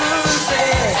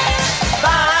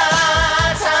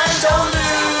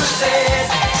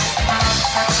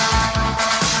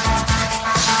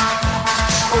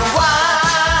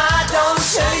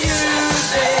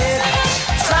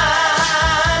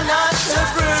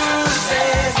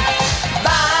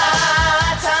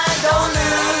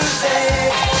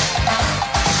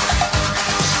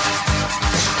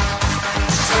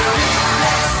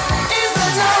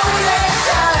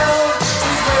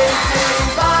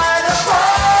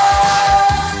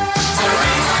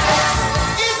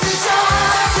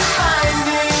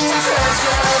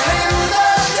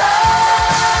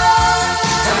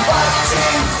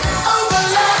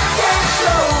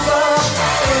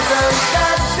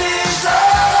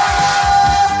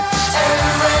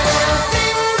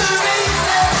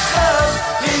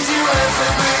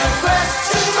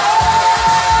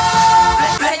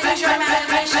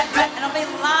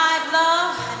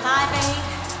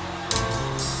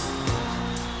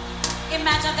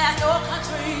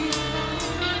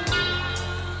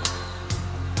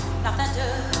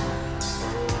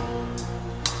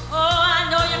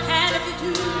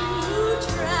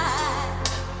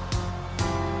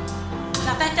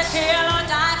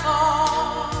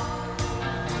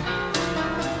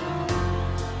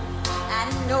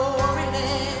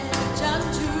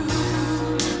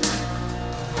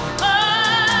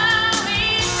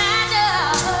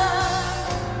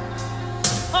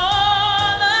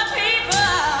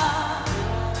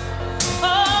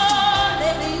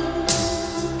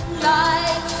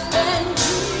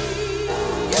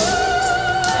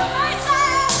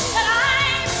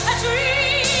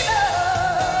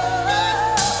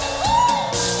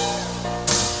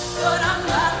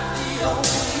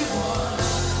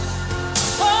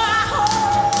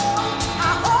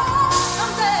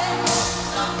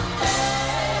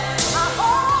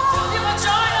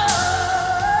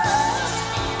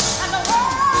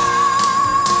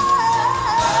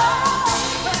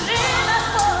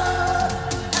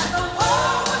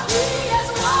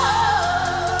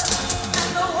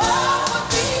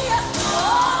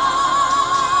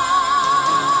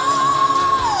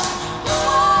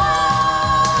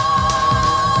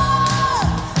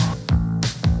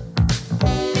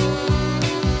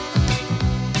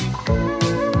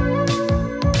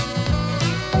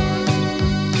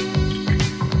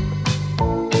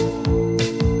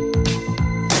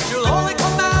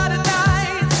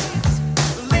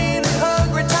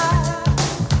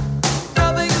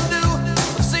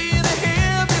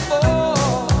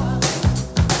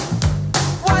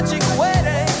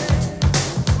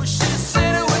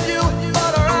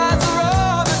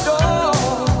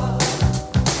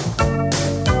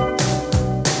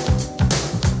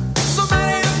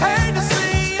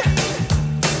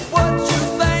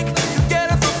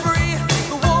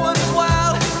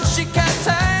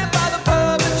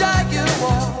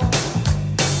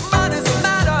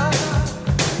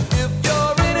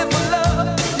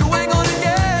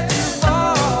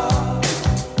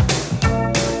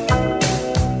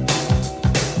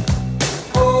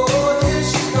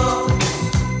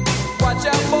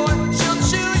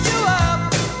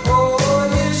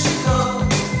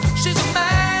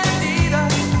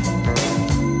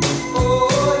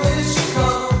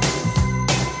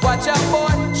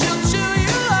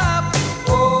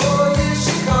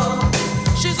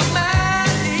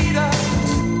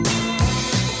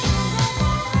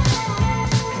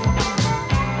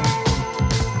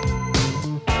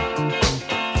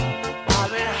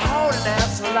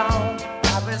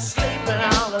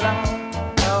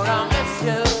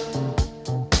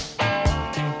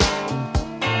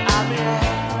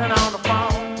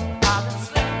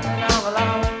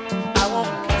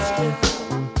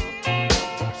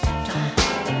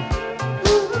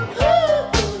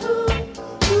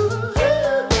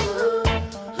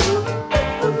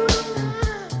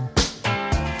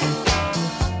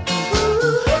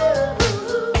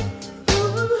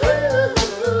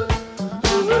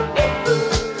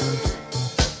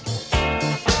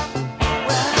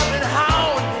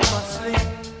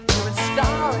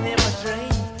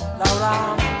Lord,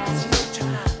 I'm future.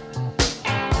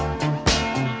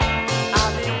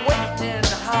 I've been waiting in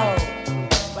the hall,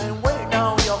 been waiting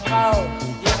on your call.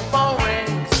 Your phone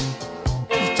rings,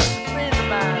 it's just a friend of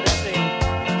mine. Let's see.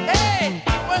 Hey,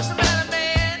 what's the matter,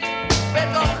 man?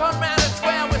 We're gonna come round at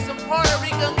 12 with some Puerto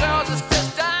Rican girls that's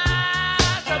just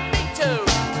died to meet too.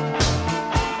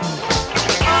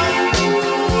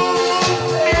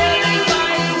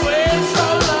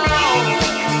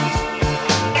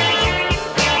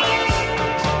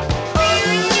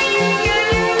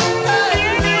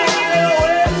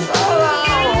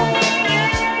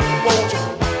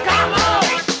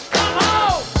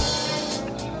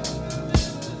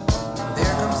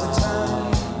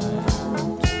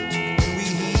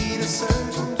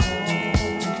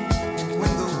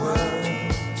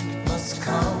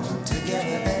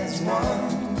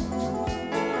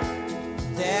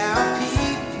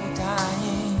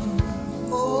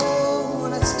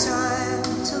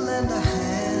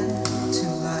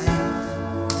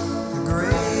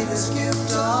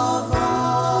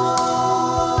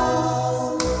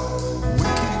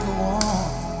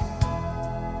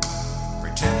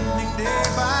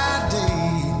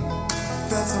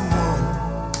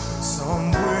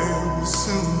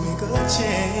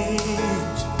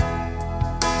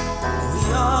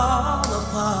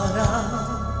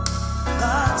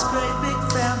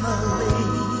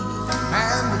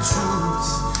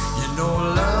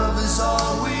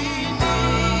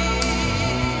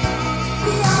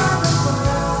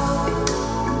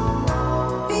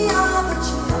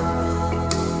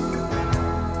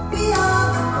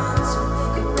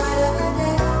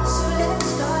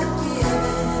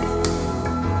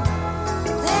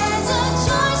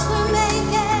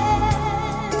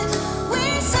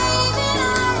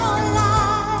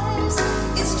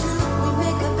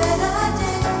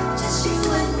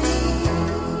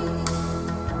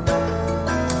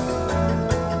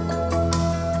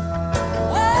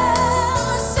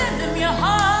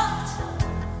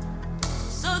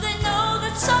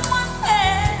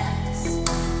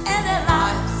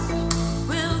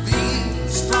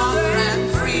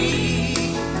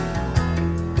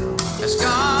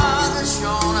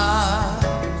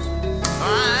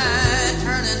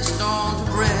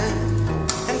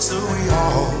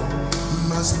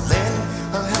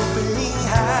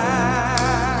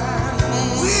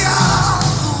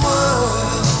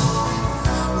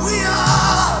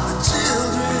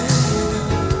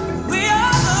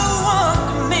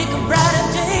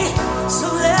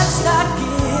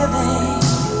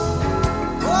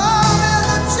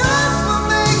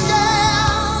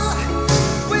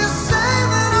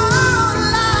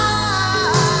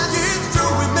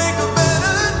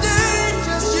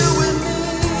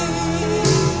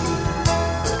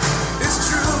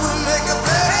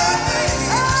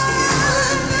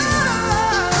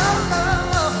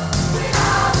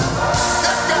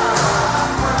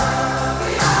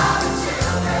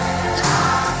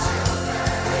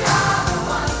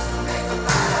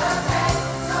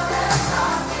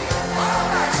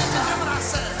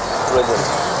 Brilliant.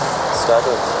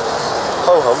 Staggering.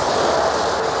 Ho-hum.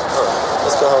 Alright,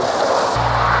 let's go home.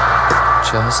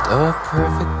 Just a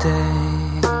perfect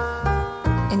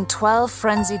day. In 12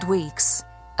 frenzied weeks,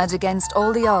 and against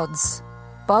all the odds,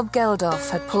 Bob Geldof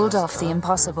had pulled off the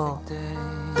impossible.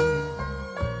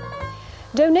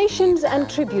 Donations and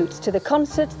tributes to the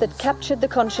concerts that captured the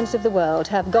conscience of the world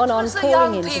have gone on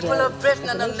pouring in The young today. people of Britain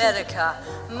and America,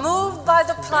 moved by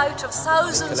the plight of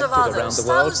thousands of collected others, around the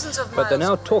world, thousands of but they're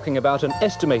now talking about an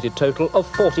estimated total of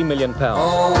 £40 million.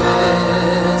 Oh,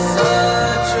 it's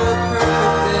such a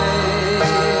perfect day.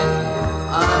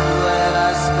 I'm glad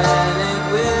I spent it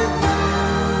with you.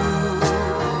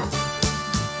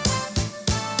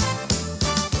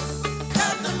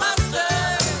 Cut the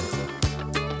mustard.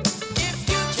 If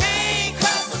you can't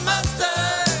cut the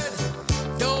mustard,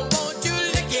 don't want you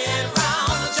licking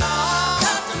round the jaw.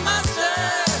 Cut the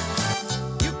mustard.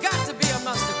 You got to be a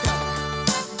mustard cutter.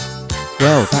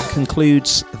 Well, that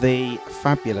concludes the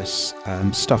fabulous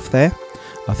stuff there.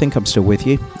 I think I'm still with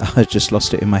you. I just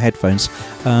lost it in my headphones.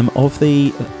 Of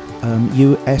the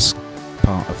US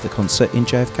part of the concert in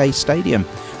JFK Stadium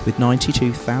with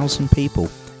 92,000 people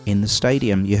in the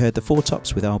stadium. You heard the Four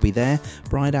Tops with I'll Be There,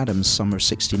 Bryan Adams, Summer of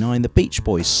 '69, the Beach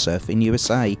Boys, Surfing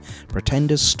USA,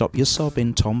 Pretenders, Stop Your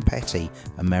Sobbing, Tom Petty,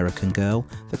 American Girl,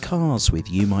 The Cars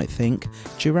with You Might Think,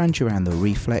 Duran Duran, The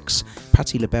Reflex,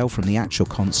 Patti LaBelle from the actual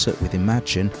concert with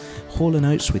Imagine, Hall &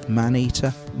 Oates with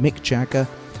Maneater, Mick Jagger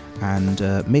and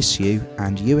Miss You,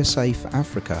 and USA for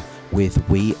Africa with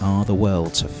We Are the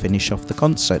World to finish off the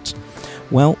concert.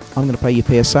 Well, I'm going to play you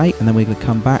PSA and then we're going to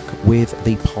come back with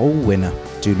the poll winner.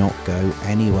 Do not go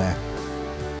anywhere.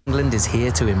 England is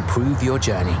here to improve your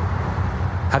journey.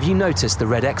 Have you noticed the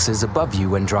red X's above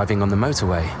you when driving on the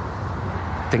motorway?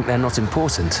 Think they're not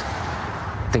important?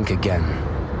 Think again.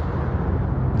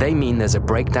 They mean there's a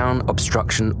breakdown,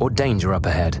 obstruction, or danger up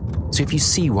ahead. So if you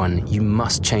see one, you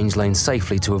must change lanes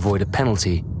safely to avoid a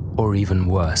penalty, or even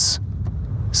worse.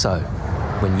 So,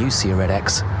 when you see a red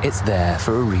X, it's there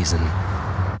for a reason.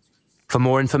 For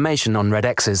more information on red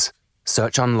X's,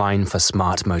 search online for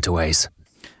smart motorways.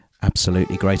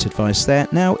 Absolutely great advice there.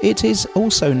 Now, it is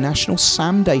also National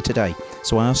Sam Day today,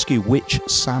 so I ask you which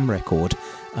Sam record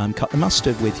cut the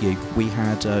mustard with you. We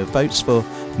had votes for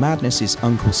Madness's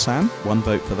Uncle Sam, 1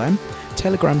 vote for them.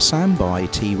 Telegram Sam by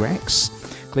T-Rex.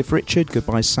 Cliff Richard,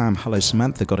 Goodbye Sam, Hello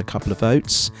Samantha got a couple of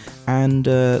votes. And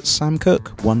Sam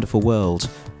Cooke, Wonderful World,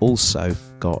 also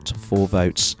got 4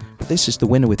 votes. But this is the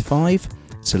winner with 5.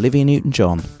 It's Olivia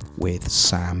Newton-John with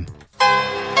Sam.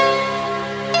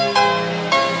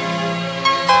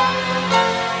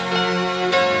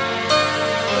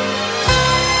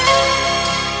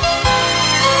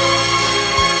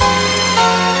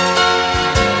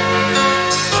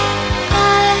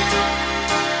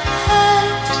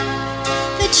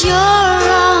 You're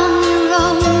on your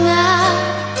own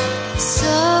now, so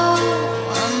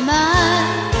am I.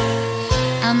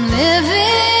 I'm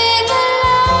living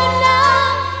alone now.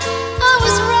 I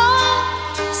was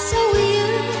wrong, so were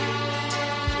you.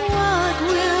 What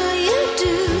will you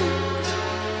do?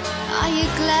 Are you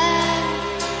glad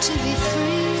to be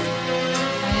free?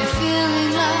 Are you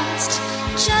feeling lost,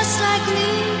 just like me,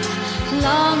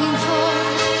 longing for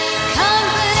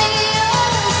company?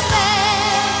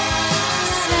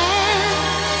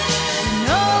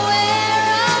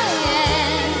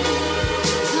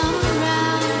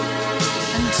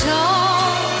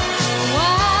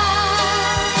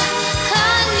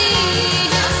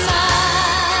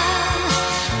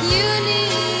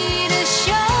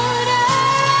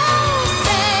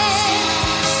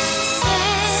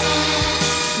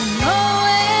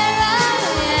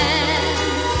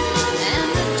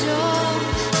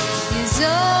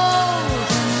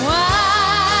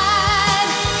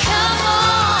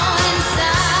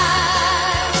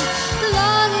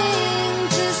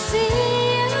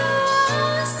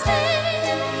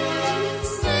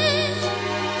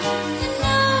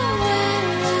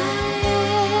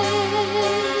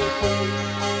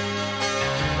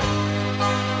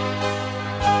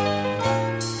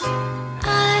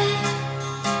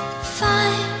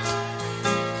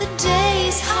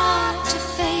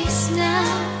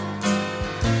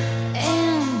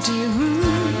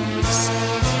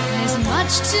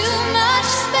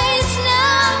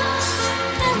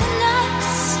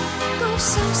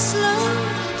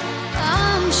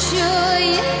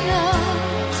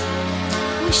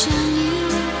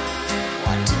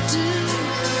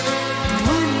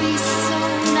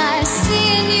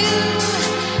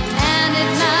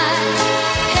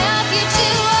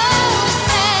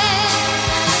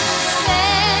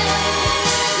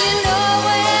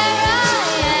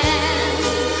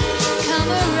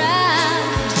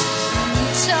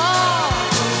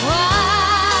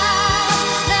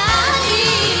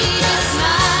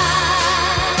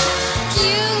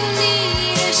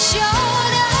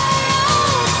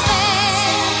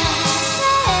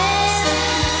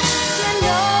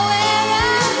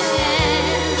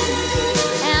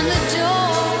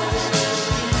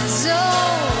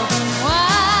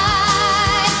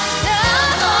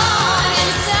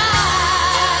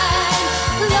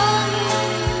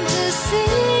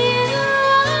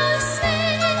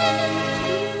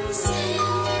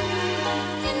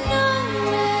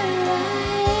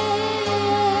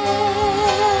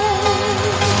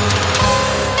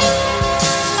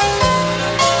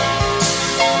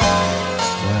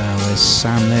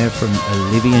 Sam there from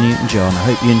Olivia Newton-John. I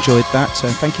hope you enjoyed that.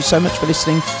 Thank you so much for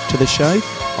listening to the show.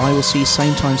 I will see you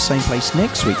same time, same place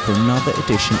next week for another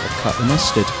edition of Cut the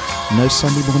Mustard. No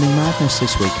Sunday morning madness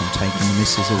this week. I'm taking the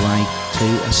missus away to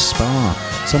a spa.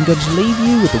 So I'm going to leave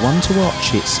you with the one to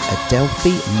watch. It's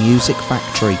Adelphi Music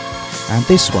Factory. And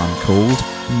this one called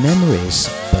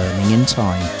Memories Burning in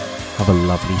Time. Have a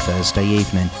lovely Thursday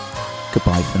evening.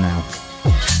 Goodbye for now.